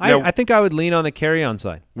I think I would lean on the Kerryon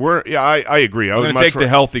side. I agree. I'm going to take the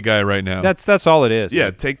healthy guy right now. That's all it is. Yeah,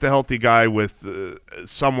 take the healthy guy with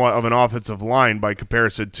somewhat of an offensive line by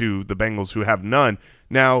comparison to the Bengals, who have none.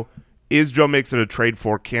 Now, is Joe Mixon a trade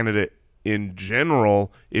for candidate in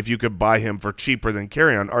general if you could buy him for cheaper than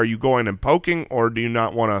Kerryon? Are you going and poking, or do you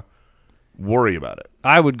not want to worry about it?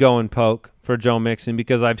 I would go and poke for Joe Mixon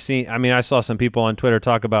because I saw some people on Twitter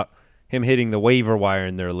talk about him hitting the waiver wire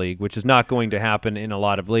in their league, which is not going to happen in a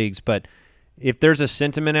lot of leagues. But if there's a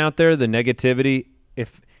sentiment out there, the negativity,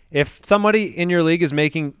 if somebody in your league is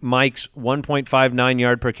making Mike's 1.59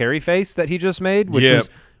 yard per carry face that he just made, which is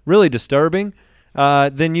really disturbing,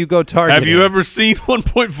 then you go target Have you him. ever seen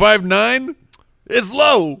 1.59? It's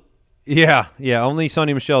low. Yeah. Only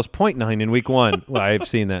Sony Michel's 0.9 in week 1. Well, I've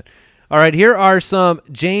seen that. All right, here are some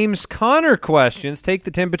James Conner questions. Take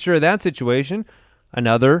the temperature of that situation.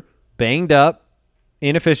 Another banged up,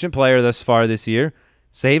 inefficient player thus far this year.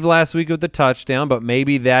 Saved last week with the touchdown, but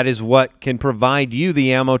maybe that is what can provide you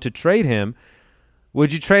the ammo to trade him.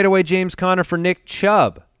 Would you trade away James Conner for Nick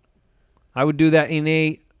Chubb? I would do that in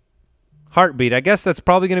a heartbeat. I guess that's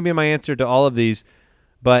probably going to be my answer to all of these,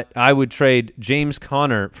 but I would trade James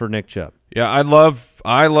Conner for Nick Chubb. Yeah, I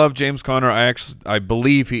love James Conner. I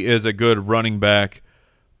believe he is a good running back.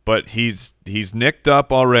 But he's nicked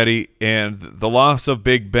up already, and the loss of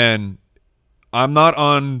Big Ben, I'm not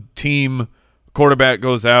on team quarterback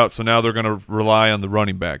goes out, so now they're going to rely on the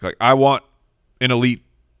running back. Like, I want an elite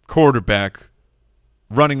quarterback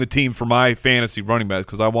running the team for my fantasy running backs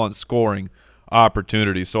because I want scoring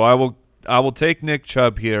opportunities. So I will take Nick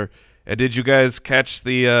Chubb here. And did you guys catch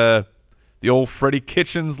the old Freddie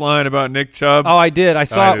Kitchens line about Nick Chubb? Oh, I did. I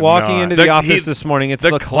saw it walking into the office this morning. It's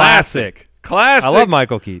the classic. I love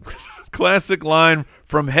Michael Keaton. Classic line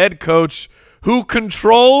from head coach who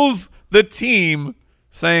controls the team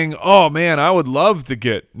saying, oh, man, I would love to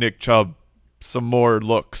get Nick Chubb some more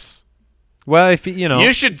looks. Well, if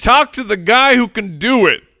you should talk to the guy who can do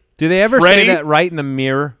it. Do they ever Freddie? say that right in the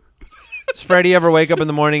mirror? Does Freddie ever wake up in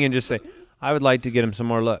the morning and just say, I would like to get him some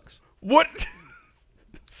more looks? What?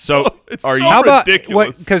 So it's are so you How about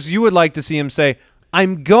ridiculous. Because you would like to see him say,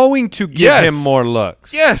 I'm going to give him more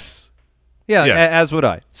looks. Yes. Yeah, Yeah. as would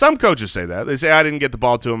I. Some coaches say that. They say, I didn't get the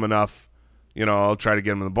ball to him enough. I'll try to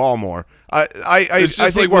get him the ball more. I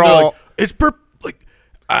think we're all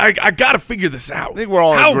I got to figure this out. I think we're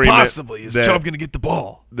all in How agreement possibly is that- Chubb going to get the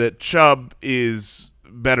ball? that Chubb is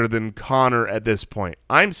better than Connor at this point.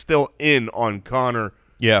 I'm still in on Connor.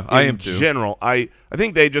 Yeah, I in am too. general. I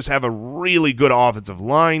think they just have a really good offensive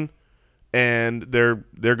line, and they're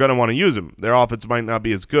going to want to use him. Their offense might not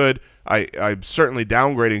be as good. I'm certainly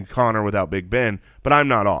downgrading Connor without Big Ben, but I'm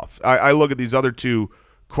not off. I look at these other two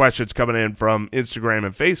questions coming in from Instagram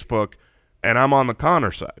and Facebook, and I'm on the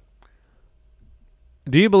Connor side.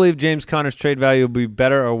 Do you believe James Conner's trade value will be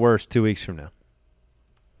better or worse 2 weeks from now?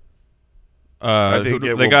 I think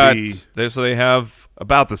it they will got be so they have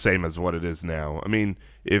about the same as what it is now. I mean,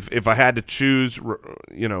 if I had to choose,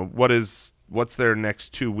 what's their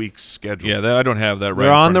next 2 weeks schedule? yeah. I don't have that right.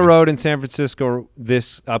 They're in on front the of me. road in San Francisco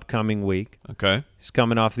this upcoming week. Okay. He's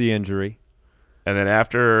coming off the injury. And then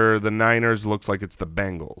after the Niners, looks like it's the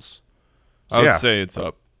Bengals. So, I would yeah, say it's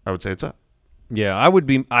up. I would say it's up. Yeah, I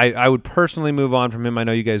would personally move on from him. I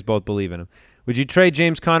know you guys both believe in him. Would you trade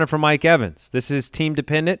James Conner for Mike Evans? This is team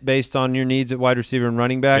dependent based on your needs at wide receiver and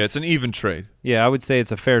running back. Yeah, it's an even trade. Yeah, I would say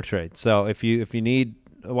it's a fair trade. So if you need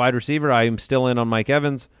a wide receiver, I am still in on Mike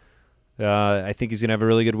Evans. I think he's going to have a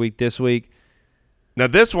really good week this week. Now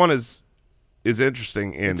this one is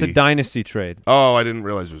interesting, Andy. It's a dynasty trade Oh, I didn't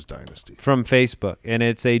realize it was dynasty. from Facebook, and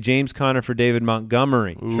it's a James Conner for David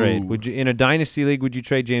Montgomery trade. Would you, in a dynasty league, would you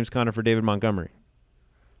trade James Conner for David Montgomery?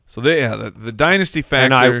 So the dynasty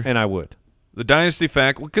factor. And I would. The dynasty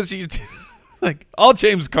factor, because you like all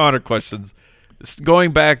James Conner questions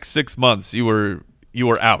going back 6 months, you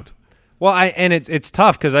were out. Well, it's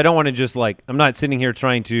tough because I don't want to just I'm not sitting here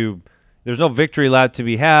trying to. There's no victory lap to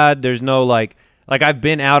be had. There's no like I've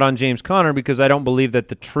been out on James Conner because I don't believe that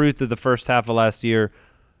the truth of the first half of last year,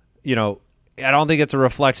 I don't think it's a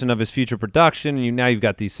reflection of his future production. And now you've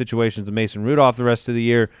got these situations with Mason Rudolph the rest of the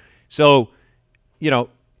year. So,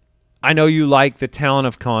 I know you like the talent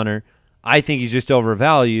of Conner. I think he's just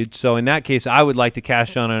overvalued. So in that case, I would like to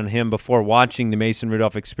cash on him before watching the Mason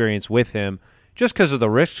Rudolph experience with him, just because of the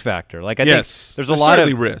risk factor. I think there's a lot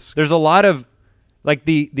of risk. There's a lot of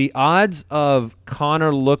the odds of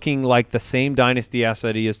Conner looking like the same dynasty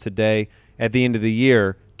asset he is today at the end of the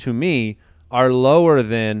year, to me, are lower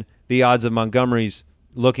than the odds of Montgomery's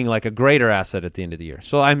looking like a greater asset at the end of the year.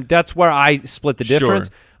 So that's where I split the difference.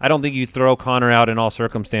 Sure. I don't think you throw Conner out in all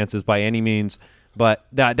circumstances by any means. But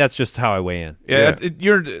that's just how I weigh in. Yeah,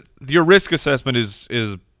 your risk assessment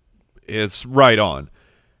is right on.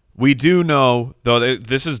 We do know, though, that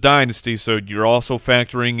this is dynasty, so you're also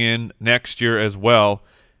factoring in next year as well.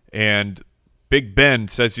 And Big Ben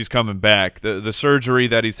says he's coming back. The surgery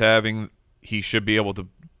that he's having, he should be able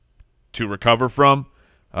to recover from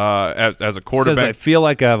as a quarterback. Says I feel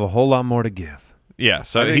like I have a whole lot more to give. Yeah,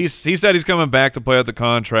 so he said he's coming back to play out the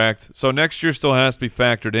contract. So next year still has to be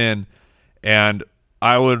factored in. And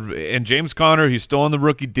James Conner, he's still on the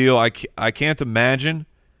rookie deal. I can't imagine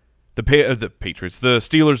the Patriots, the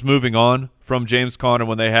Steelers moving on from James Conner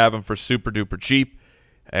when they have him for super duper cheap.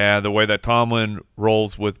 And the way that Tomlin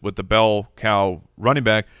rolls with the bell cow running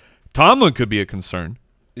back, Tomlin could be a concern.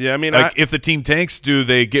 Yeah, I mean, if the team tanks, do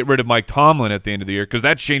they get rid of Mike Tomlin at the end of the year? Because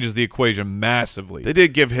that changes the equation massively. They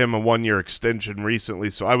did give him a 1-year extension recently,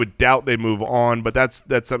 so I would doubt they move on, but that's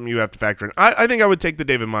something you have to factor in. I think I would take the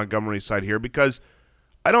David Montgomery side here because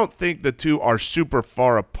I don't think the two are super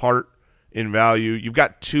far apart in value. You've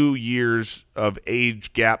got 2 years of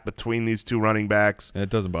age gap between these two running backs. It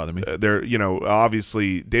doesn't bother me.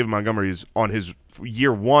 Obviously David Montgomery is on his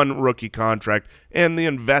year 1 rookie contract, and the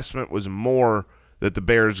investment was more that the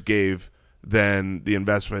Bears gave than the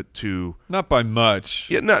investment to not by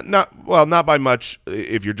much. Yeah, not by much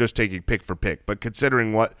if you're just taking pick for pick, but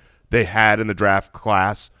considering what they had in the draft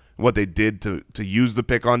class, what they did to use the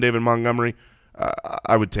pick on David Montgomery,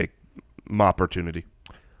 I would take my opportunity.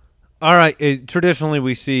 All right. Traditionally,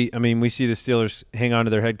 we see the Steelers hang on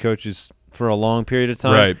to their head coaches for a long period of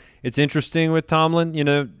time. Right. It's interesting with Tomlin,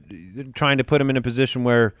 trying to put him in a position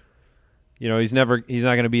where he's not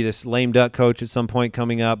going to be this lame duck coach at some point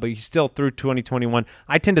coming up, but he's still through 2021.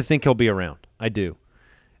 I tend to think he'll be around. I do.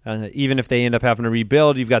 Even if they end up having to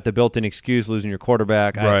rebuild, you've got the built-in excuse losing your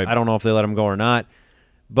quarterback. Right. I don't know if they let him go or not.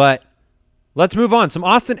 But let's move on. Some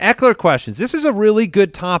Austin Ekeler questions. This is a really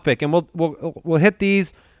good topic, and we'll hit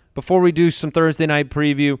these before we do some Thursday night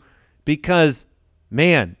preview because,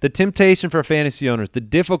 man, the temptation for fantasy owners, the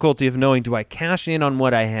difficulty of knowing, do I cash in on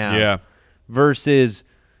what I have versus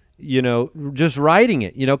 – just riding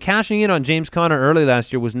it. Cashing in on James Conner early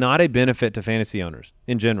last year was not a benefit to fantasy owners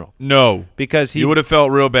in general. No. Because you would have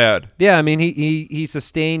felt real bad. Yeah, I mean, he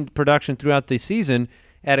sustained production throughout the season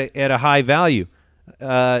at a high value.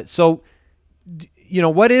 So,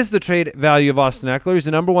 what is the trade value of Austin Ekeler? He's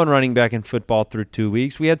the #1 running back in football through 2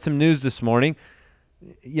 weeks. We had some news this morning.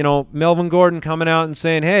 Melvin Gordon coming out and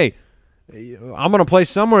saying, hey, I'm going to play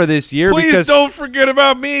somewhere this year. Please don't forget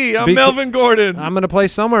about me. I'm Melvin Gordon. I'm going to play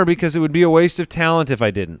somewhere because it would be a waste of talent if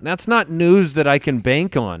I didn't. That's not news that I can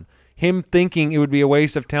bank on. Him thinking it would be a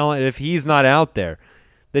waste of talent if he's not out there.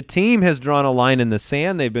 The team has drawn a line in the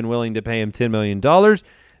sand. They've been willing to pay him $10 million.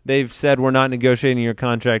 They've said we're not negotiating your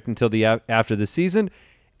contract until after the season,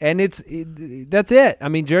 and that's it. I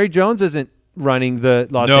mean, Jerry Jones isn't running the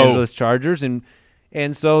Los Angeles Chargers, and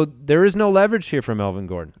And so there is no leverage here for Melvin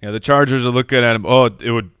Gordon. Yeah, the Chargers are looking at him. Oh,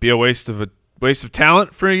 it would be a waste of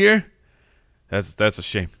talent for a year. That's a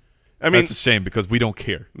shame. I mean, that's a shame because we don't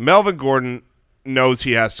care. Melvin Gordon knows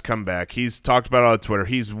he has to come back. He's talked about it on Twitter.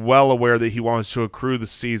 He's well aware that he wants to accrue the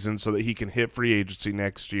season so that he can hit free agency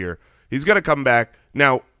next year. He's going to come back.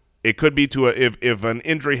 Now, it could be to if an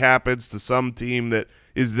injury happens to some team that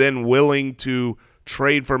is then willing to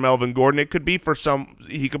trade for Melvin Gordon. It could be for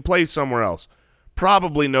he could play somewhere else.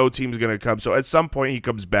 Probably no team's going to come. So at some point he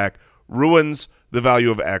comes back, ruins the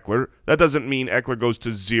value of Ekeler. That doesn't mean Ekeler goes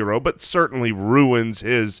to zero, but certainly ruins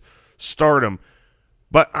his stardom.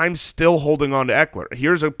 But I'm still holding on to Ekeler.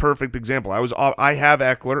 Here's a perfect example. I have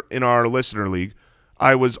Ekeler in our listener league.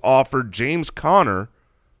 I was offered James Conner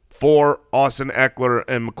for Austin Ekeler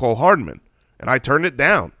and McCole Hardman, and I turned it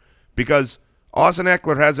down because Austin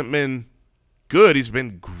Ekeler hasn't been good. He's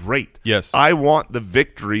been great. Yes. I want the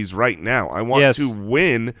victories right now. I want to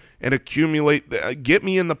win and accumulate. Get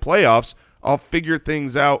me in the playoffs. I'll figure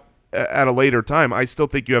things out at a later time. I still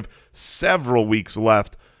think you have several weeks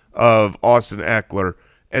left of Austin Ekeler.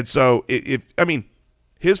 And so,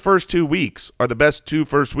 his first 2 weeks are the best 2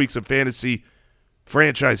 first weeks of fantasy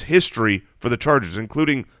franchise history for the Chargers,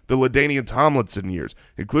 including the LaDainian Tomlinson years,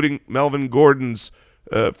 including Melvin Gordon's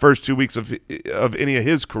first 2 weeks of any of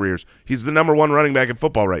his careers. He's the #1 running back in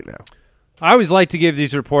football right now. I always like to give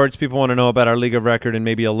these reports. People want to know about our league of record and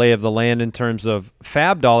maybe a lay of the land in terms of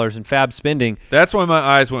fab dollars and fab spending. That's why my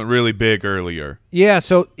eyes went really big earlier. Yeah,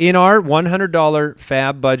 so in our $100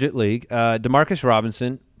 fab budget league, Demarcus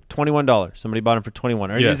Robinson, $21. Somebody bought him for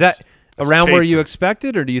 $21. Yes. Is that around where you Jason.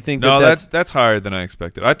 expected, or do you think No, that's that's higher than I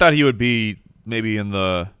expected. I thought he would be maybe in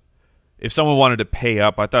the – if someone wanted to pay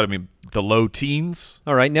up, I thought it'd be the low teens.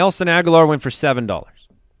 all right? Nelson Aguilar went for $7.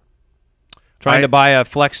 Trying to buy a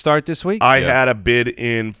flex start this week? I had a bid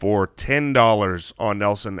in for $10 on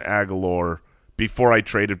Nelson Aguilar before I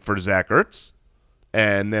traded for Zach Ertz,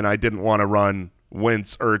 and then I didn't want to run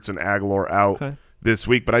Wentz, Ertz, and Aguilar out this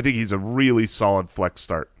week, but I think he's a really solid flex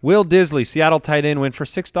start. Will Disley, Seattle tight end, went for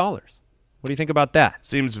 $6. What do you think about that?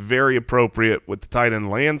 Seems very appropriate with the tight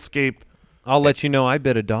end landscape. I'll let you know I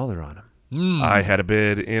bid $1 on him. I had a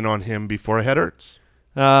bid in on him before I had Ertz.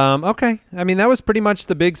 Okay. I mean, that was pretty much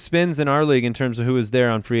the big spins in our league in terms of who was there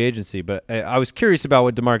on free agency, but I was curious about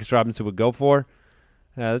what Demarcus Robinson would go for.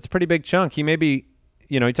 That's a pretty big chunk. He may be,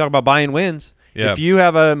 you talk about buying wins. Yeah. If you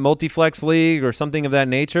have a multi-flex league or something of that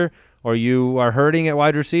nature, or you are hurting at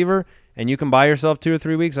wide receiver and you can buy yourself 2 or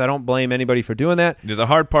 3 weeks, I don't blame anybody for doing that. The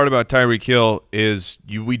hard part about Tyreek Hill is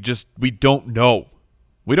we don't know.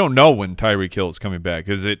 We don't know when Tyreek Hill is coming back.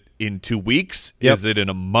 Is it in 2 weeks? Yep. Is it in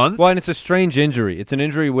a month? Well, and it's a strange injury. It's an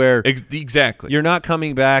injury where exactly you're not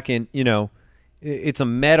coming back, and it's a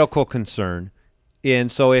medical concern.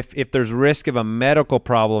 And so if there's risk of a medical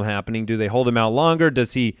problem happening, do they hold him out longer?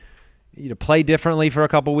 Does he play differently for a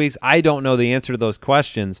couple weeks? I don't know the answer to those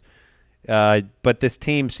questions. But this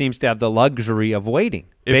team seems to have the luxury of waiting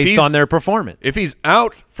based on their performance. If he's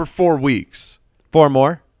out for 4 weeks. 4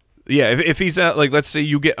 more? Yeah, if he's out, like let's say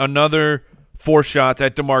you get another 4 shots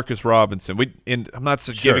at Demarcus Robinson. I'm not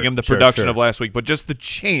giving him the production of last week, but just the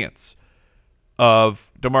chance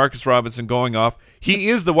of Demarcus Robinson going off. He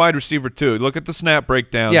is the wide receiver too. Look at the snap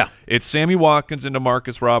breakdown. Yeah. It's Sammy Watkins and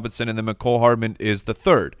Demarcus Robinson, and then McCole Hardman is the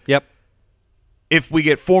third. Yep. If we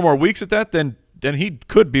get 4 more weeks at that, then he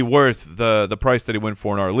could be worth the price that he went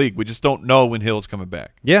for in our league. We just don't know when Hill's coming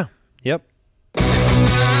back. Yeah. Yep.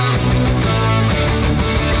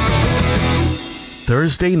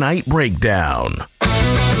 Thursday Night Breakdown.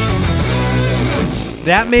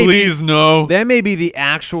 That may Please no. That may be the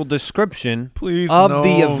actual description Please of no.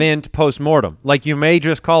 the event post-mortem. Like you may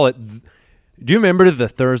just call it. Do you remember the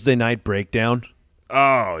Thursday Night Breakdown?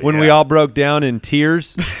 Oh, When we all broke down in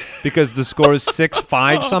tears because the score is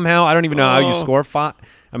 6-5 somehow. I don't even know how you score 5.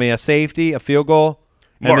 I mean, a safety, a field goal.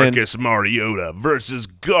 And Marcus Mariota versus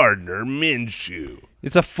Gardner Minshew.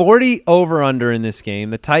 It's a 40 over-under in this game.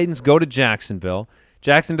 The Titans go to Jacksonville.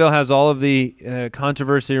 Jacksonville has all of the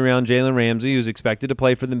controversy around Jalen Ramsey, who's expected to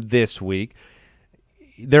play for them this week.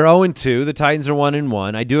 They're 0-2. The Titans are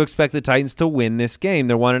 1-1. I do expect the Titans to win this game.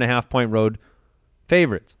 They're 1.5-point road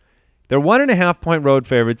favorites. They're 1.5-point road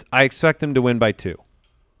favorites. I expect them to win by 2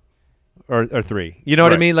 or 3. You know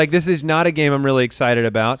what I mean? Like, this is not a game I'm really excited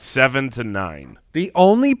about. 7-9. The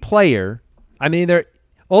only player, I mean, they're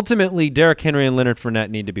ultimately Derrick Henry and Leonard Fournette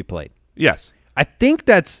need to be played. Yes. I think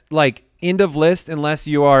that's like end of list unless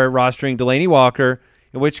you are rostering Delaney Walker,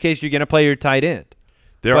 in which case you're going to play your tight end.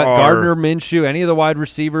 But Gardner Minshew, any of the wide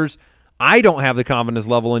receivers, I don't have the confidence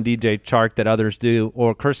level in DJ Chark that others do,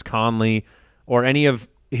 or Chris Conley, or any of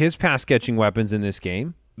his pass catching weapons in this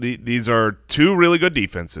game. These are two really good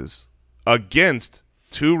defenses against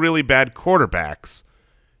two really bad quarterbacks,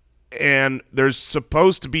 and there's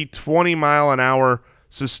supposed to be 20-mile-an-hour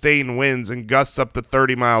sustained winds and gusts up to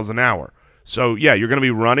 30 miles an hour. So, yeah, you're going to be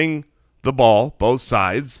running the ball, both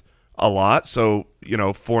sides, a lot. So,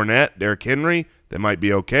 Fournette, Derrick Henry, they might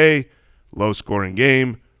be okay. Low-scoring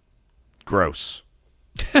game. Gross.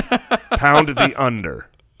 Pound the under.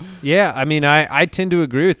 Yeah, I mean, I tend to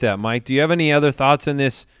agree with that, Mike. Do you have any other thoughts on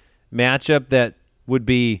this matchup that would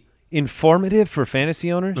be informative for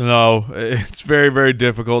fantasy owners? No, it's very, very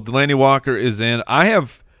difficult. Delaney Walker is in. I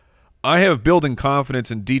have building confidence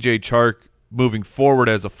in DJ Chark moving forward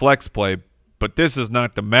as a flex play, but this is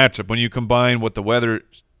not the matchup. When you combine what the weather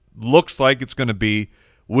looks like it's going to be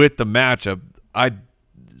with the matchup,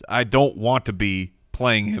 I don't want to be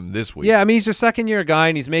playing him this week. Yeah, I mean, he's a second-year guy,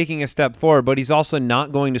 and he's making a step forward, but he's also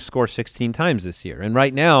not going to score 16 times this year. And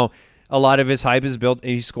right now, a lot of his hype is built.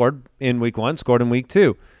 He scored in week 1, scored in week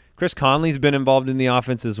 2. Chris Conley's been involved in the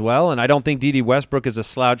offense as well, and I don't think D.D. Westbrook is a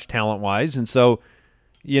slouch talent-wise. And so,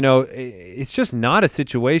 it's just not a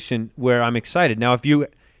situation where I'm excited. Now, if you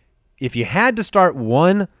had to start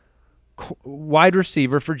one wide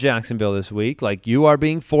receiver for Jacksonville this week, like you are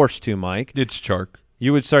being forced to, Mike, it's Chark.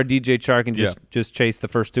 You would start DJ Chark and just chase the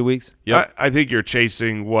first 2 weeks? Yep. I think you're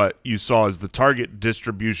chasing what you saw as the target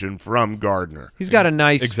distribution from Gardner. He's got a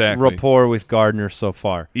nice rapport with Gardner so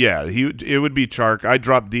far. Yeah, it would be Chark. I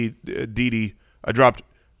dropped Dede. I dropped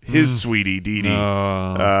his sweetie Dede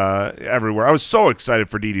everywhere. I was so excited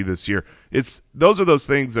for Dede this year. Those are those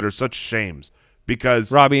things that are such shames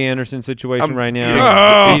because Robbie Anderson situation right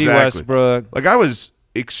now. Dede Westbrook. Like I was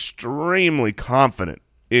extremely confident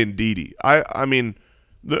in Dede. I mean.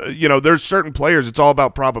 There's certain players, it's all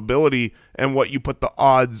about probability and what you put the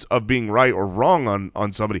odds of being right or wrong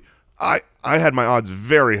on somebody. I had my odds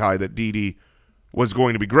very high that Dede was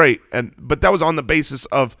going to be great, but that was on the basis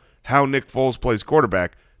of how Nick Foles plays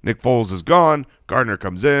quarterback. Nick Foles is gone. Gardner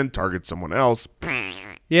comes in, targets someone else.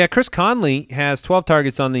 Yeah, Chris Conley has 12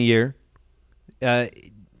 targets on the year.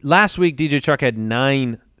 Last week, DJ Chark had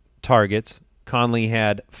 9 targets. Conley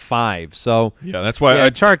had 5. So yeah, that's why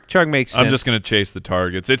Chark makes sense. I'm just going to chase the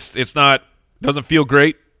targets. It's not doesn't feel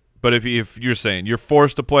great, but if you're saying you're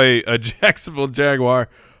forced to play a Jacksonville Jaguar,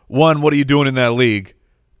 what are you doing in that league?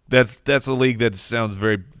 That's a league that sounds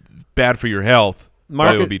very bad for your health.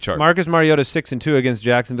 It would be Chark. Marcus Mariota 6-2 against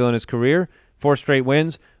Jacksonville in his career, 4 straight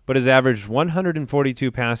wins, but has averaged 142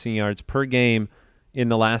 passing yards per game in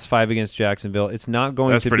the last 5 against Jacksonville. It's not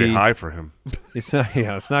going That's to be pretty high for him. It's not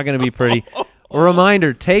going to be pretty. A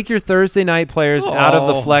reminder, take your Thursday night players out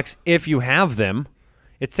of the flex if you have them.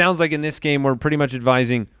 It sounds like in this game we're pretty much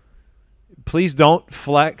advising please don't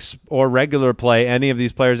flex or regular play any of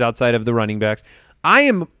these players outside of the running backs. I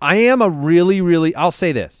am a really I'll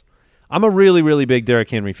say this. I'm a really big Derrick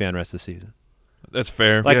Henry fan rest of the season. That's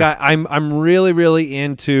fair. Like yeah. I'm really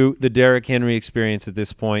into the Derrick Henry experience at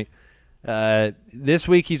this point. This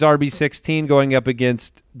week he's RB16 going up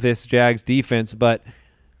against this Jags defense, but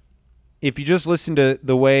if you just listen to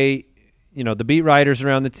the way, the beat writers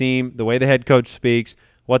around the team, the way the head coach speaks,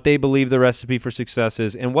 what they believe the recipe for success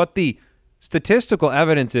is, and what the statistical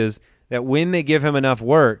evidence is that when they give him enough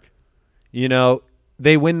work,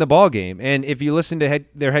 they win the ball game. And if you listen to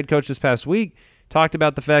their head coach this past week, talked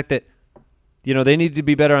about the fact that, they need to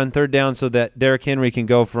be better on third down so that Derrick Henry can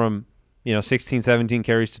go from, 16, 17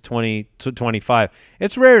 carries to 20 to 25.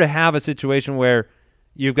 It's rare to have a situation where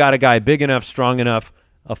you've got a guy big enough, strong enough,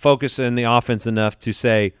 a focus in the offense enough to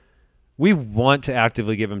say, we want to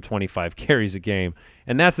actively give him 25 carries a game.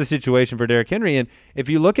 And that's the situation for Derrick Henry. And if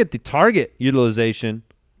you look at the target utilization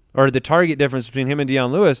or the target difference between him and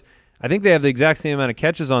Deion Lewis, I think they have the exact same amount of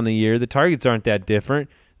catches on the year. The targets aren't that different.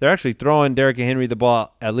 They're actually throwing Derrick Henry the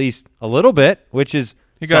ball at least a little bit, which is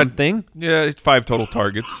something. It's 5 total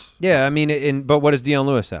targets. Yeah, I mean, but what does Deion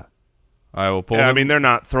Lewis have? I will pull. Yeah, I mean, they're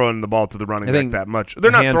not throwing the ball to the running back that much.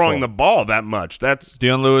 They're not throwing the ball that much.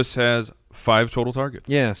 Deion Lewis has 5 total targets.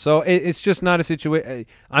 Yeah, so it's just not a situation.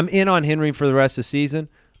 I'm in on Henry for the rest of the season.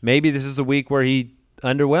 Maybe this is a week where he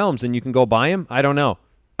underwhelms and you can go buy him. I don't know.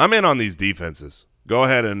 I'm in on these defenses. Go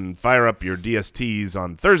ahead and fire up your DSTs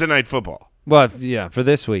on Thursday Night Football. Well, yeah, for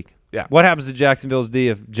this week. Yeah. What happens to Jacksonville's D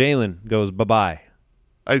if Jalen goes bye-bye?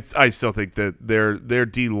 I still think that their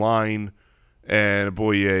D line and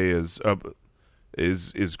Boye is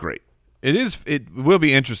great. It will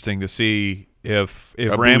be interesting to see if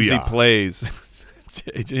Ramsey plays.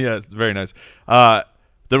 Yeah, it's very nice.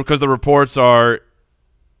 Because the reports are,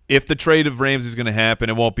 if the trade of Ramsey is going to happen,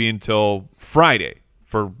 it won't be until Friday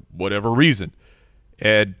for whatever reason.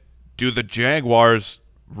 And do the Jaguars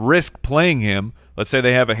risk playing him. Let's say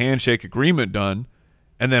they have a handshake agreement done,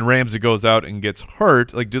 and then Ramsey goes out and gets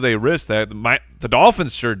hurt. Like, do they risk that? The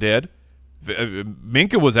Dolphins sure did.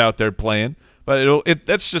 Minka was out there playing, but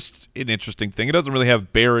that's just an interesting thing. It doesn't really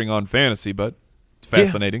have bearing on fantasy, but it's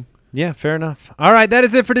fascinating. Yeah, fair enough. All right, that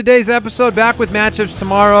is it for today's episode. Back with matchups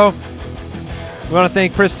tomorrow. We want to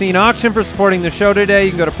thank Pristine Auction for supporting the show today.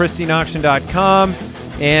 You can go to pristineauction.com.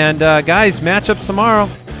 And, guys, matchups tomorrow.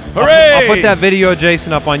 Hooray! I'll put that video of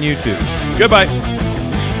Jason up on YouTube. Goodbye.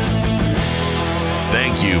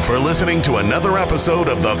 Thank you for listening to another episode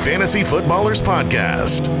of the Fantasy Footballers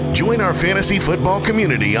Podcast. Join our fantasy football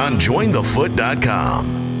community on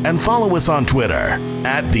jointhefoot.com and follow us on Twitter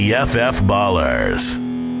 @TheFFBallers.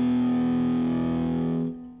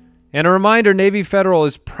 And a reminder, Navy Federal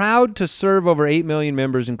is proud to serve over 8 million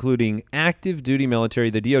members, including active duty military,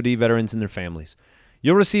 the DoD veterans, and their families.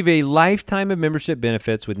 You'll receive a lifetime of membership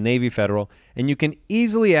benefits with Navy Federal, and you can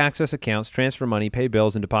easily access accounts, transfer money, pay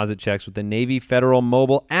bills, and deposit checks with the Navy Federal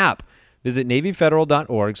mobile app. Visit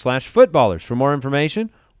NavyFederal.org/footballers for more information,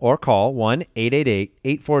 or call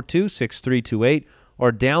 1-888-842-6328,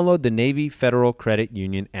 or download the Navy Federal Credit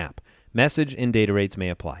Union app. Message and data rates may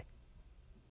apply.